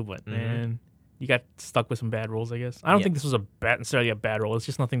what you do, but man, you got stuck with some bad roles, I guess. I don't think this was necessarily a bad role. It's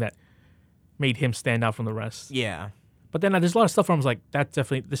just nothing that made him stand out from the rest. Yeah. But then there's a lot of stuff where I was like, that's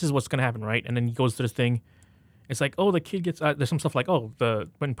definitely, this is what's going to happen, right? And then he goes to this thing. It's like, oh, the kid gets, there's some stuff like, oh,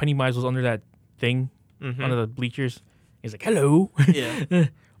 when Pennywise was under that thing, under the bleachers, he's like, hello. Yeah.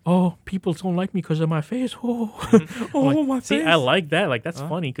 Oh, people don't like me because of my face. Oh, like, my face. See, I like that. Like, that's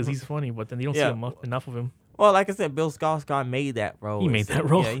funny because he's funny, but then you don't see enough of him. Well, like I said, Bill Skarsgård made that role. He made that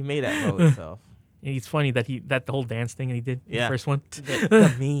role. Yeah, he made that role himself. And it's funny that the whole dance thing that he did in the first one.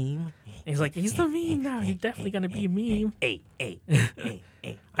 The meme. He's like, he's the meme now. He's definitely going to be a meme. Hey.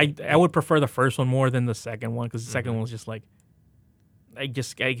 I would prefer the first one more than the second one because the second one was just like, I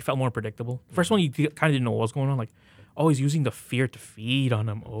felt more predictable. The first one, you kind of didn't know what was going on. Like, oh, he's using the fear to feed on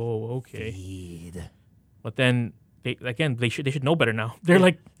him. Oh, okay. Feed. But then they should know better now. They're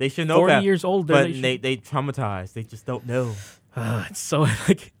like they should know 40 better, years old, but they traumatized. They just don't know. It's so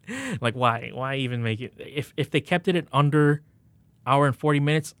like why even make it? If they kept it at under hour and 40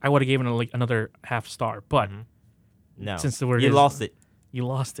 minutes, I would have given it like another half star. But no, since you lost it. You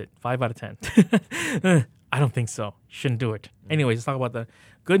lost it. 5 out of 10. I don't think so. Shouldn't do it. Anyways, let's talk about the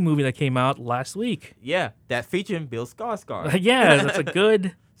good movie that came out last week. Yeah, that featuring Bill Skarsgård. Yeah, that's a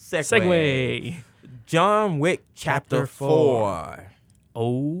good segue. John Wick Chapter 4.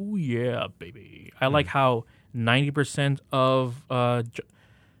 Oh yeah, baby. I like how 90% of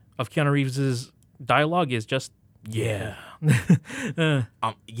Keanu Reeves' dialogue is just yeah.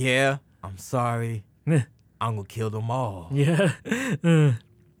 Yeah, I'm sorry. I'm gonna kill them all. Yeah.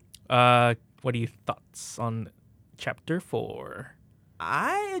 What are your thoughts on Chapter 4?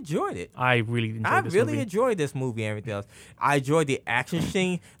 I enjoyed it. I really enjoyed this movie and everything else. I enjoyed the action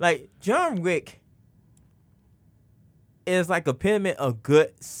scene. Like, John Wick is like a epitome of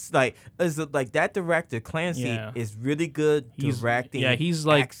good, like that director, Clancy, is really good directing. He's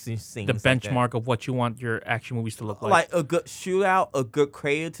like action scenes the benchmark of what you want your action movies to look like. Like a good shootout, a good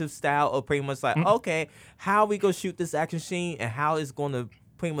creative style of pretty much like, okay, how we gonna shoot this action scene and how it's gonna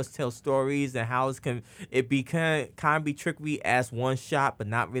pretty much tell stories and how kind of be trickery as one shot, but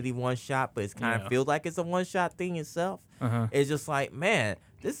not really one shot, but it's kind of feels like it's a one shot thing itself. It's just like, man,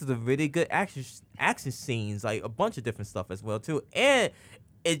 this is a really good action scenes, like a bunch of different stuff as well too, and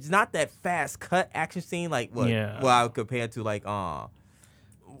it's not that fast cut action scene like what I would compare to like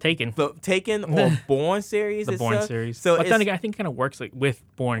Taken or Bourne series. The Bourne series. So but then again, I think it kind of works like with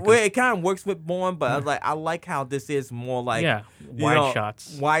Bourne. Well, it kind of works with Bourne, but I like how this is more like wide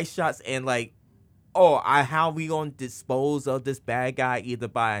shots, and like, how we gonna dispose of this bad guy either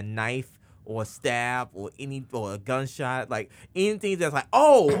by a knife or a stab or a gunshot, like anything that's like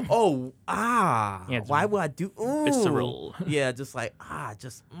why would I do visceral? Yeah, just like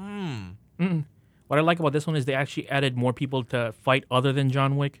What I like about this one is they actually added more people to fight other than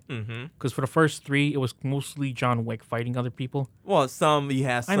John Wick. Because for the first 3, it was mostly John Wick fighting other people. Well, he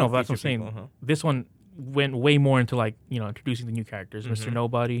has. I know, but that's what I'm saying. This one went way more into like introducing the new characters, Mr.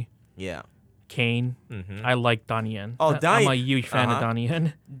 Nobody. Yeah. Kane. I like Donnie Yen. Oh, I'm a huge fan of Donnie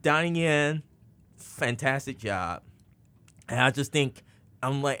Yen. Donnie Yen, fantastic job. And I just think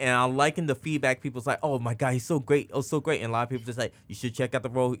I'm liking the feedback. People's like, oh my God, he's so great, so great. And a lot of people just like, you should check out the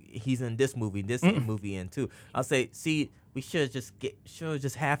role he's in this movie, movie in too. I'll say, see, we should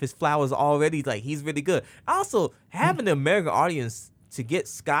just have his flowers already. Like, he's really good. Also, having the American audience to get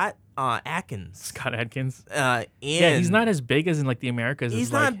Scott Adkins. He's not as big as in like the Americas.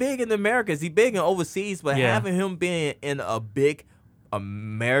 He's not big in the Americas. He's big in overseas, but having him being in a big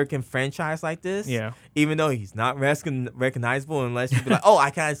American franchise like this, even though he's not recognizable unless you be like, oh,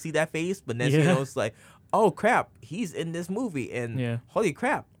 I kind of see that face, but then it's like, oh crap, he's in this movie, and holy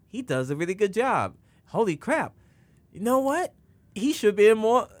crap, he does a really good job. Holy crap, you know what? He should be in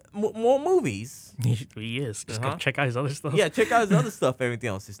more movies. He is. Just go check out his other stuff. Yeah, check out his other stuff. Everything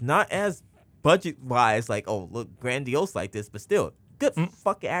else. It's not as budget wise, like look grandiose like this, but still good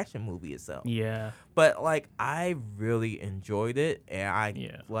fucking action movie itself. Yeah. But like, I really enjoyed it,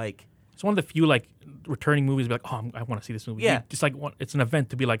 and like. It's one of the few like returning movies. Be like, oh, I want to see this movie. Yeah. It's like it's an event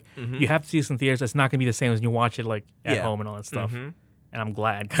to be like, you have to see this in theaters. It's not gonna be the same as you watch it like at home and all that stuff. And I'm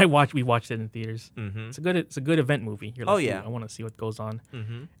glad we watched it in theaters. It's a good event movie. You're like, I want to see what goes on.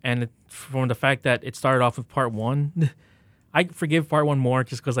 And from the fact that it started off with part 1, I forgive part 1 more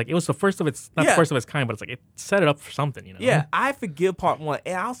just because like it was the first of its the first of its kind, but it's like it set it up for something, Yeah, I forgive part 1,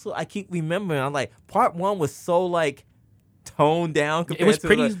 and also I keep remembering. I'm like, part 1 was so like toned down compared it was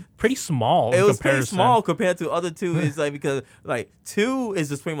to pretty small. It was pretty small compared to other 2. It's like because like 2 is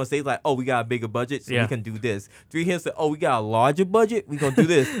just pretty much they like, oh, we got a bigger budget, so we can do this. 3 here said, oh, we got a larger budget, we gonna do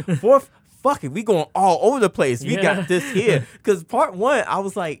this. 4th, fuck it, we going all over the place. We got this here because part 1, I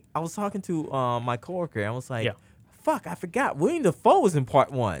was talking to my coworker. I was like, fuck, I forgot William Dafoe was in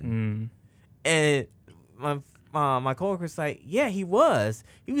part 1, and my coworker's like, yeah, he was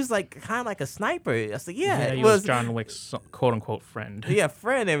like kind of like a sniper. I said, he was John Wick's quote unquote friend. Yeah,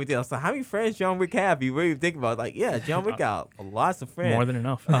 friend, everything else. So how many friends John Wick have? You really think about it, like, yeah, John Wick got lots of friends, more than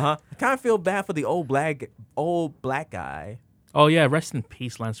enough. I kind of feel bad for the old black guy. Oh yeah, rest in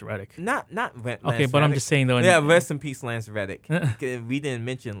peace, Lance Reddick. Not Lance okay, but Reddick. I'm just saying though. Rest in peace, Lance Reddick. We didn't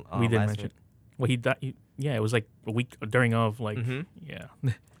mention. We didn't mention. Well, he died. It was like a week during like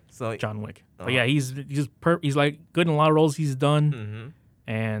So John Wick. But yeah, he's like good in a lot of roles he's done,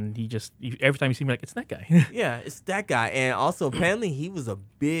 And every time you see me, like, it's that guy. Yeah, it's that guy. And also, apparently, he was a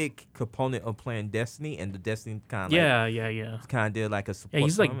big component of playing Destiny, and the Destiny kind of kind of did like a support. Yeah,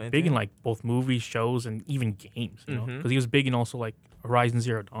 he's like big in like both movies, shows, and even games. You know, because he was big in also like Horizon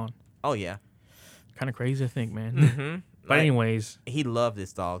Zero Dawn. Oh yeah, kind of crazy, I think, man. But anyways, he loved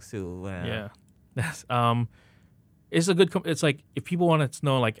his dogs too. Yeah, that's it's a good. It's like if people want to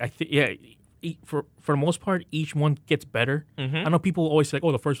know, like for the most part, each one gets better. I know people always say, like,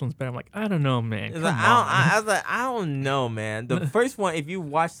 "Oh, the first one's better." I'm like, I don't know, man. I was like, I don't know, man. The first one, if you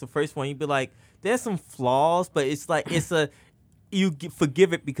watch the first one, you'd be like, there's some flaws, but it's like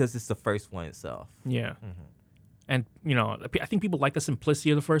forgive it because it's the first one itself. Yeah, and I think people like the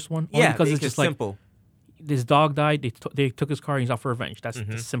simplicity of the first one. Yeah, because it's just simple. Like this dog died. They took his car. And he's out for revenge. That's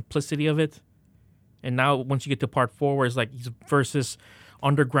the simplicity of it. And now, once you get to part 4, where it's like he's versus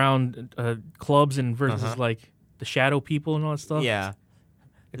underground clubs and versus like the shadow people and all that stuff. Yeah,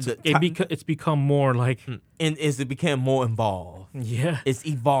 it's become more like, and it became more involved. Yeah, it's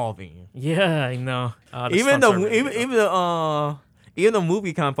evolving. Yeah, I know. Even the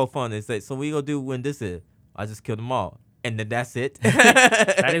movie kind of for fun. It's like, so what you gonna do when this is? I just killed them all, and then that's it.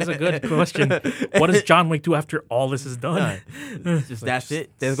 That is a good question. What does John Wick do after all this is done? Just that's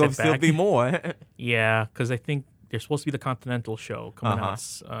it. There's gonna still be more. Yeah, because I think there's supposed to be the Continental show coming out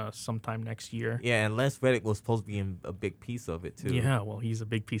sometime next year. Yeah, and Lance Reddick was supposed to be in a big piece of it too. Yeah, well, he's a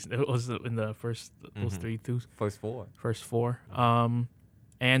big piece. It was in the first those first four.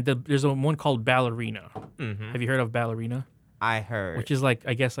 And there's one called Ballerina. Have you heard of Ballerina? I heard. Which is like,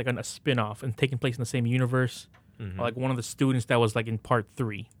 I guess, like a spin-off and taking place in the same universe. Like one of the students that was like in part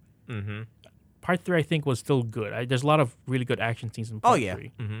 3. Part 3, I think, was still good. There's a lot of really good action scenes in part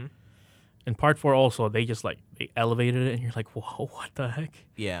 3. In part 4 also, they elevated it, and you're like, whoa, what the heck?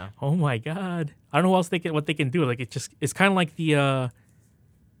 Yeah. Oh my god. I don't know what they can do. Like it's kind of like the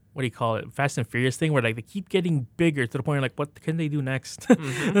what do you call it? Fast and Furious thing, where like they keep getting bigger to the point like, what can they do next?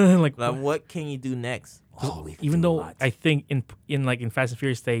 like what can you do next? Even though I think in Fast and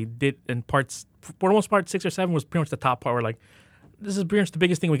Furious they did in parts, for the most part, 6 or 7 was pretty much the top part, where like, this is pretty much the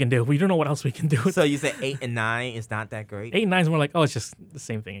biggest thing we can do. We don't know what else we can do. So you say 8 and 9 is not that great? 8 and 9 is more like, oh, it's just the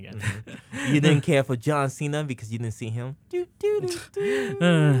same thing again. You didn't care for John Cena because you didn't see him?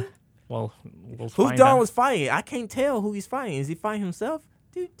 Well, who John was fighting? I can't tell who he's fighting. Is he fighting himself?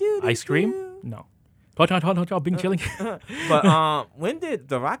 Ice Cream? No. Bing chilling. But when did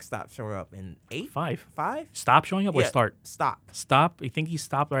The Rock stop showing up? In 8? 5. 5? Stop showing up or start? Stop. I think he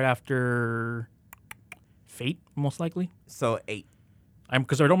stopped right after Fate, most likely. So 8.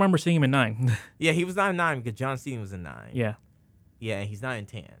 Because I don't remember seeing him in 9. Yeah, he was not in 9 because John Cena was in 9. Yeah. Yeah, he's not in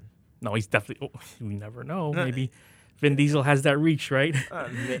 10. No, he's definitely... we never know. Maybe Vin Diesel has that reach, right?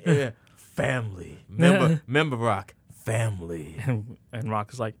 Family. Remember Rock. Family. And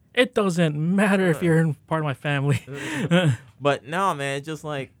Rock is like, it doesn't matter if you're in part of my family. But no, man, it's just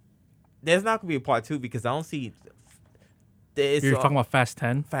like, there's not going to be a part 2 because I don't see... You're talking about Fast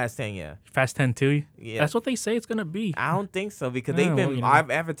 10? Fast 10, yeah. Fast 10 2? Yeah. That's what they say it's going to be. I don't think so because I've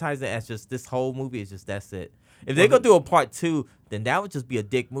advertised it as just this whole movie is just that's it. If they're going to do a part 2, then that would just be a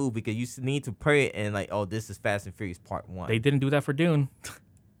dick move because you need to pray it and like, oh, this is Fast and Furious part 1. They didn't do that for Dune.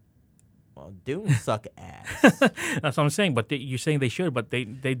 Well, Dune suck ass. That's what I'm saying, but you're saying they should, but they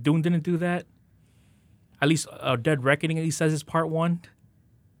Dune didn't do that. At least Dead Reckoning at least says it's part 1.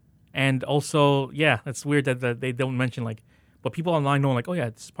 And also, yeah, that's weird that they don't mention like, but people online know like, oh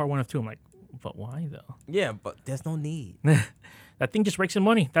yeah, this is part 1 of 2. I'm like, but why though? Yeah, but there's no need. That thing just rakes in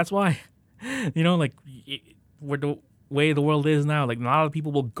money. That's why. Like where the way the world is now, like not a lot of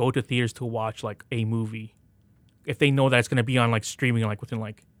people will go to theaters to watch like a movie if they know that it's gonna be on like streaming like within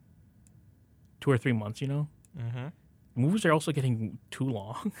like 2 or 3 months. Movies are also getting too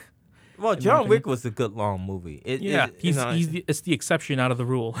long. Well, John Wick was a good long movie. It's the exception out of the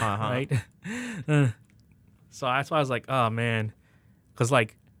rule, right? So that's why I was like, oh man, because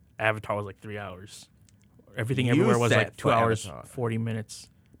like Avatar was like 3 hours. Everything Everywhere was like 2 hours, 40 minutes.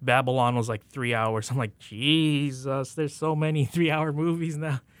 Babylon was like 3 hours. I'm like, Jesus, there's so many 3-hour movies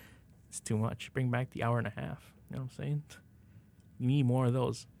now. It's too much. Bring back the hour and a half. You know what I'm saying? You need more of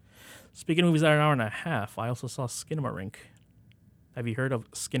those. Speaking of movies that are an hour and a half, I also saw Skinamarink. Have you heard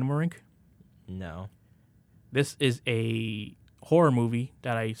of Skinamarink? No. This is a horror movie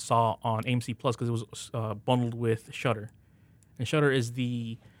that I saw on AMC Plus because it was bundled with Shudder. And Shudder is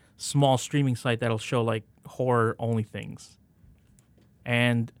the small streaming site that'll show like horror-only things.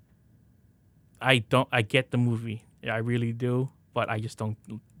 And I get the movie. I really do, but I just don't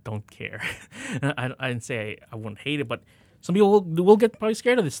care. I didn't say I wouldn't hate it, but some people will get probably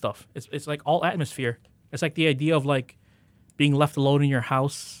scared of this stuff. It's like all atmosphere. It's like the idea of like being left alone in your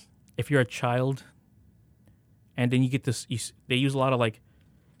house if you're a child, and then you get this. They use a lot of like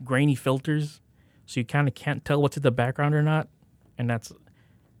grainy filters, so you kind of can't tell what's in the background or not, and that's,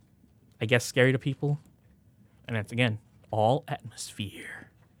 I guess, scary to people. And that's again all atmosphere.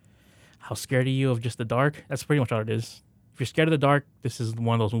 How scared are you of just the dark? That's pretty much all it is. If you're scared of the dark, this is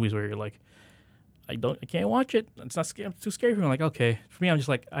one of those movies where you're like, I can't watch it. It's not scary. It's too scary for me. I'm like, okay. For me, I'm just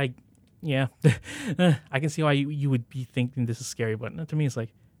like, yeah. I can see why you would be thinking this is scary, but to me, it's like,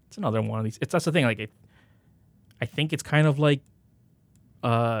 it's another one of these. That's the thing. Like, I think it's kind of like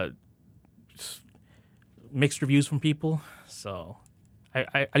mixed reviews from people. So, I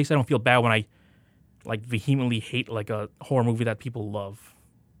at least I don't feel bad when I like vehemently hate like a horror movie that people love.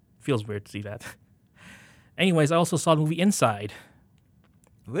 Feels weird to see that. Anyways, I also saw the movie Inside.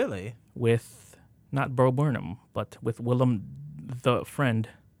 Really? With not Bo Burnham, but with Willem the Friend.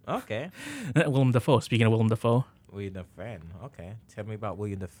 Okay. Willem Dafoe. Speaking of Willem Dafoe. William the Friend. Okay. Tell me about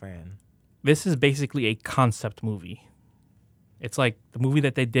William the Friend. This is basically a concept movie. It's like the movie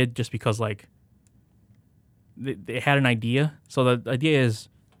that they did just because like they had an idea. So the idea is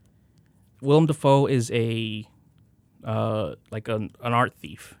Willem Dafoe is a like an art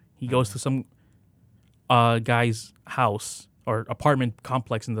thief. He goes to some guy's house or apartment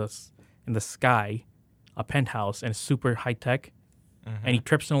complex in the sky, a penthouse, and it's super high tech. And he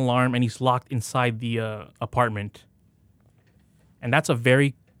trips an alarm and he's locked inside the apartment. And that's a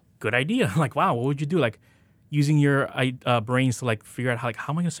very good idea. Like, wow, what would you do? Like, using your brains to like figure out how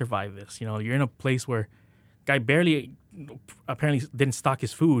am I gonna survive this? You know, you're in a place where guy apparently didn't stock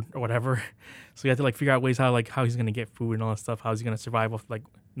his food or whatever, so you have to like figure out ways how he's gonna get food and all that stuff. How's he gonna survive with like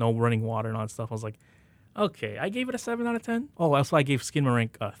no running water and all that stuff? I was like, okay, I gave it a 7 out of 10. Oh, also I gave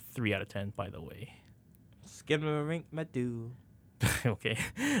Skinamarink a 3 out of 10. By the way, Skinamarink, my dude. Okay.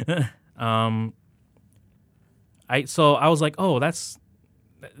 I was like, oh, that's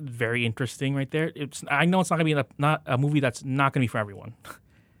very interesting right there. I know it's not gonna be not a movie that's not gonna be for everyone.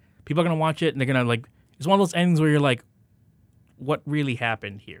 People are gonna watch it and they're gonna like. It's one of those endings where you're like, what really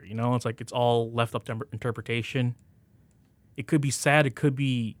happened here? You know, it's like it's all left up to interpretation. It could be sad, it could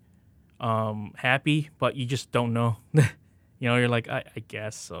be happy, but you just don't know. You know, you're like, I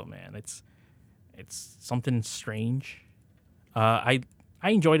guess so, man. It's something strange. I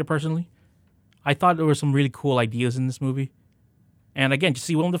enjoyed it personally. I thought there were some really cool ideas in this movie. And again, just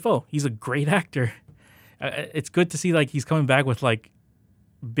see Willem Dafoe. He's a great actor. It's good to see like he's coming back with like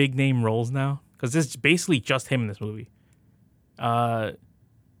big name roles now. Because this is basically just him in this movie.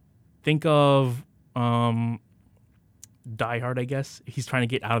 Think of Die Hard, I guess. He's trying to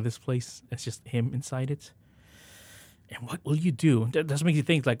get out of this place. It's just him inside it. And what will you do? That makes you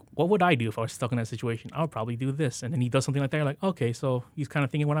think, like, what would I do if I was stuck in that situation? I would probably do this. And then he does something like that. You're like, okay, so he's kind of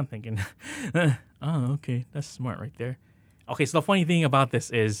thinking what I'm thinking. Oh, okay. That's smart right there. Okay, so the funny thing about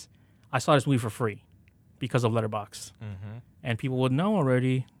this is I saw this movie for free because of Letterboxd. And people would know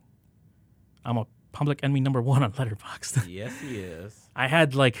already. I'm a public enemy number 1 on Letterboxd. Yes, he is. I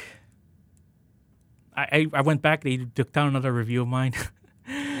had like, I went back. They took down another review of mine.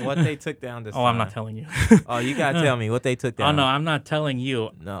 What they took down this time? I'm not telling you. Oh, you gotta tell me what they took down. Oh no, I'm not telling you.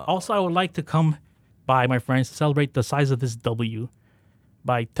 No. Also, I would like to come by, my friends, to celebrate the size of this W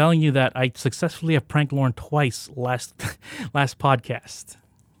by telling you that I successfully have pranked Lauren twice last podcast.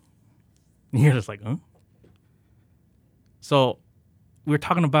 And you're just like, huh? So. We were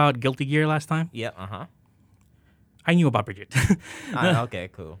talking about Guilty Gear last time. Yeah, I knew about Bridget. Okay,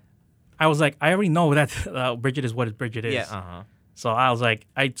 cool. I was like, I already know that Bridget is what Bridget is. Yeah, So I was like,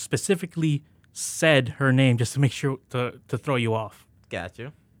 I specifically said her name just to make sure to throw you off. Got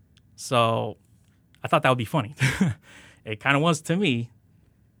you. So I thought that would be funny. It kind of was to me.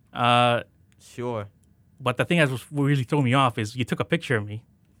 Sure. But the thing that was really throwing me off is you took a picture of me.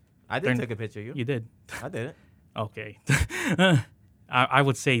 I did take a picture of you. You did. I did it. Okay. I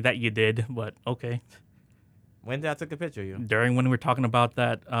would say that you did, but okay. When did I take a picture of you? During when we were talking about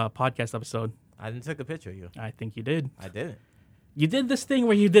that podcast episode. I didn't take a picture of you. I think you did. I didn't. You did this thing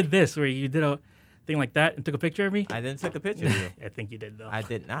where you did this, where you did a thing like that and took a picture of me? I didn't take a picture of you. I think you did, though. I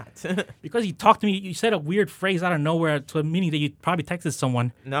did not. Because you talked to me, you said a weird phrase out of nowhere, to a meaning that you probably texted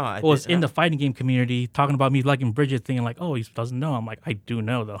someone who was in the fighting game community talking about me liking Bridget, thinking like, oh, he doesn't know. I'm like, I do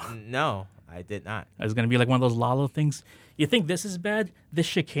know, though. No, I did not. It's going to be like one of those Lalo things. You think this is bad? This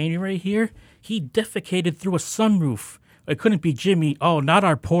chicanery right here? He defecated through a sunroof. It couldn't be Jimmy. Oh, not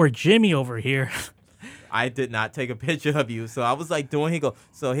our poor Jimmy over here. I did not take a picture of you. So I was like doing,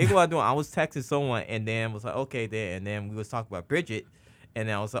 so here go I doing. I was texting someone and then was like, okay, there. And then we was talking about Bridget. And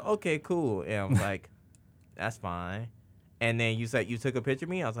then I was like, okay, cool. And I was like, that's fine. And then you said you took a picture of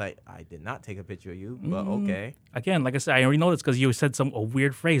me. I was like, I did not take a picture of you, but okay. Again, like I said, I already know this because you said a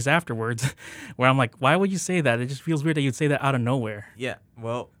weird phrase afterwards where I'm like, why would you say that? It just feels weird that you'd say that out of nowhere. Yeah,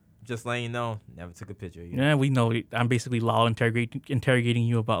 well, just letting you know, never took a picture of you. Yeah, we know. I'm basically law interrogating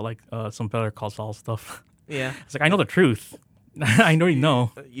you about like some Better Call Saul stuff. Yeah. It's like, I know the truth. I know you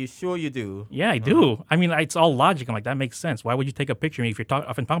know. You sure you do? Yeah, I do. I mean, it's all logic. I'm like, that makes sense. Why would you take a picture of me? If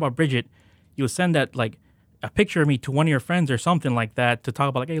I'm talking about Bridget, you would send that like a picture of me to one of your friends or something like that to talk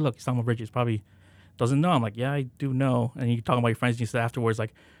about like, hey, look, he's talking about Bridget. He probably doesn't know. I'm like, yeah, I do know. And you talking about your friends, and you said afterwards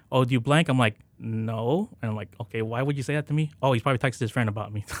like, oh, do you blank? I'm like, no. And I'm like, okay, why would you say that to me? Oh, he's probably texted his friend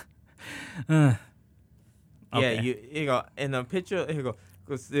about me. Okay. Okay. Yeah, you go in the picture. Here go,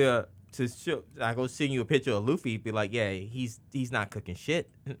 cause to show, I go send you a picture of Luffy. Be like, yeah, he's not cooking shit.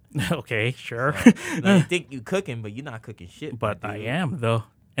 Okay, sure. So, I think you cooking, but you're not cooking shit. But I am though.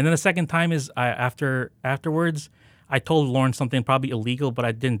 And then the second time is afterwards, I told Lauren something probably illegal, but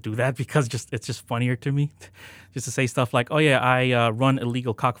I didn't do that because it's just funnier to me, just to say stuff like, "Oh yeah, I run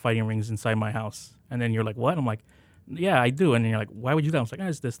illegal cockfighting rings inside my house," and then you're like, "What?" I'm like, "Yeah, I do," and then you're like, "Why would you do that?" I was like, "Oh,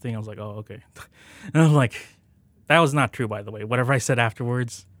 it's this thing." I was like, "Oh, okay," and I'm like, "That was not true, by the way." Whatever I said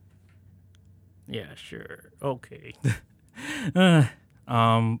afterwards. Yeah, sure, okay. But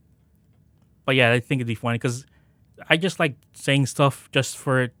yeah, I think it'd be funny because I just like saying stuff just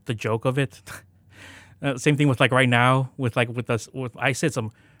for the joke of it. Same thing with like right now with us. I said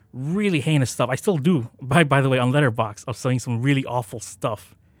some really heinous stuff. I still do. By the way, on Letterboxd, of saying some really awful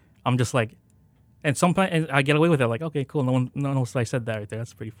stuff. I'm just like, and sometimes I get away with it. Like, okay, cool. No one knows I said that right there.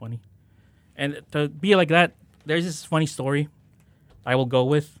 That's pretty funny. And to be like that, there's this funny story I will go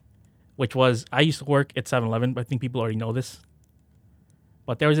with, which was I used to work at 7-Eleven, but I think people already know this.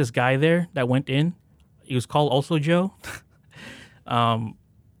 But there was this guy there that went in. He was called also Joe,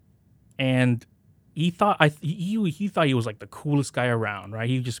 and he thought he thought he was like the coolest guy around, right?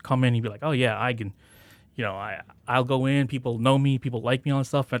 He'd just come in, he'd be like, "Oh yeah, I can, I'll go in. People know me, people like me, all that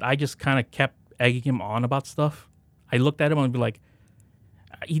stuff." And I just kind of kept egging him on about stuff. I looked at him and be like,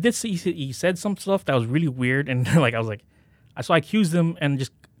 he said some stuff that was really weird, and like I was like, so I accused him and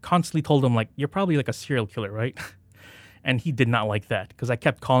just constantly told him like, "You're probably like a serial killer, right?" And he did not like that because I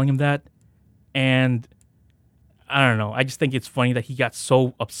kept calling him that, and I don't know. I just think it's funny that he got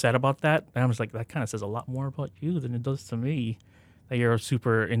so upset about that. And I'm just like, that kind of says a lot more about you than it does to me. That you're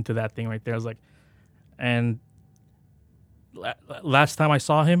super into that thing right there. I was like, and last time I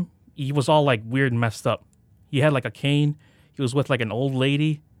saw him, he was all like weird and messed up. He had like a cane. He was with like an old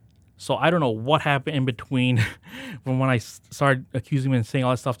lady. So I don't know what happened in between from when I started accusing him and saying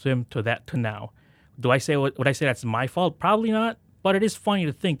all that stuff to him to now. Would I say that's my fault? Probably not. But it is funny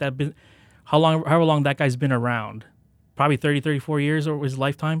to think that however long that guy's been around, probably 30, 34 years over his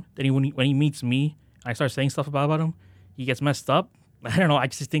lifetime, then when he meets me, I start saying stuff about him, he gets messed up. I don't know. I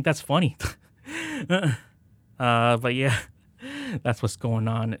just think that's funny. But yeah, that's what's going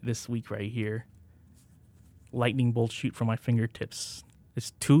on this week right here. Lightning bolt shoot from my fingertips.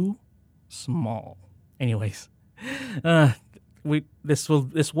 It's too small. Anyways, this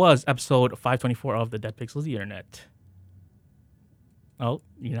was episode 524 of the Dead Pixels of the Internet. Oh,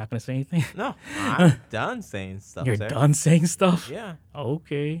 you're not gonna say anything? No, I'm done saying stuff. You're done saying stuff? Yeah.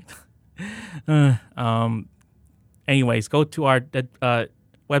 Okay. Anyways, go to our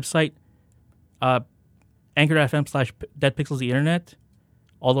website, anchor.fm/Dead Pixels the Internet.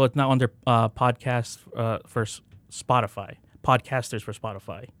 Although it's not under podcast for Spotify, podcasters for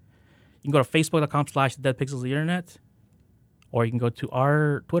Spotify. You can go to facebook.com/Dead Pixels the Internet, or you can go to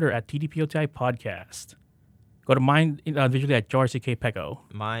our Twitter at TDPOTI Podcast. Go to mine individually at JRCK Pecco.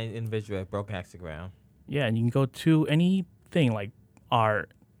 Mine individually at Broken Hexagram. Yeah, and you can go to anything like our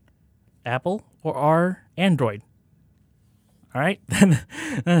Apple or our Android. All right?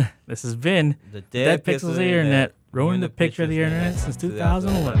 This has been the Dead Pixels of the Internet, ruining the picture of the Internet since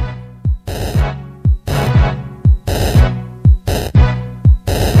 2011.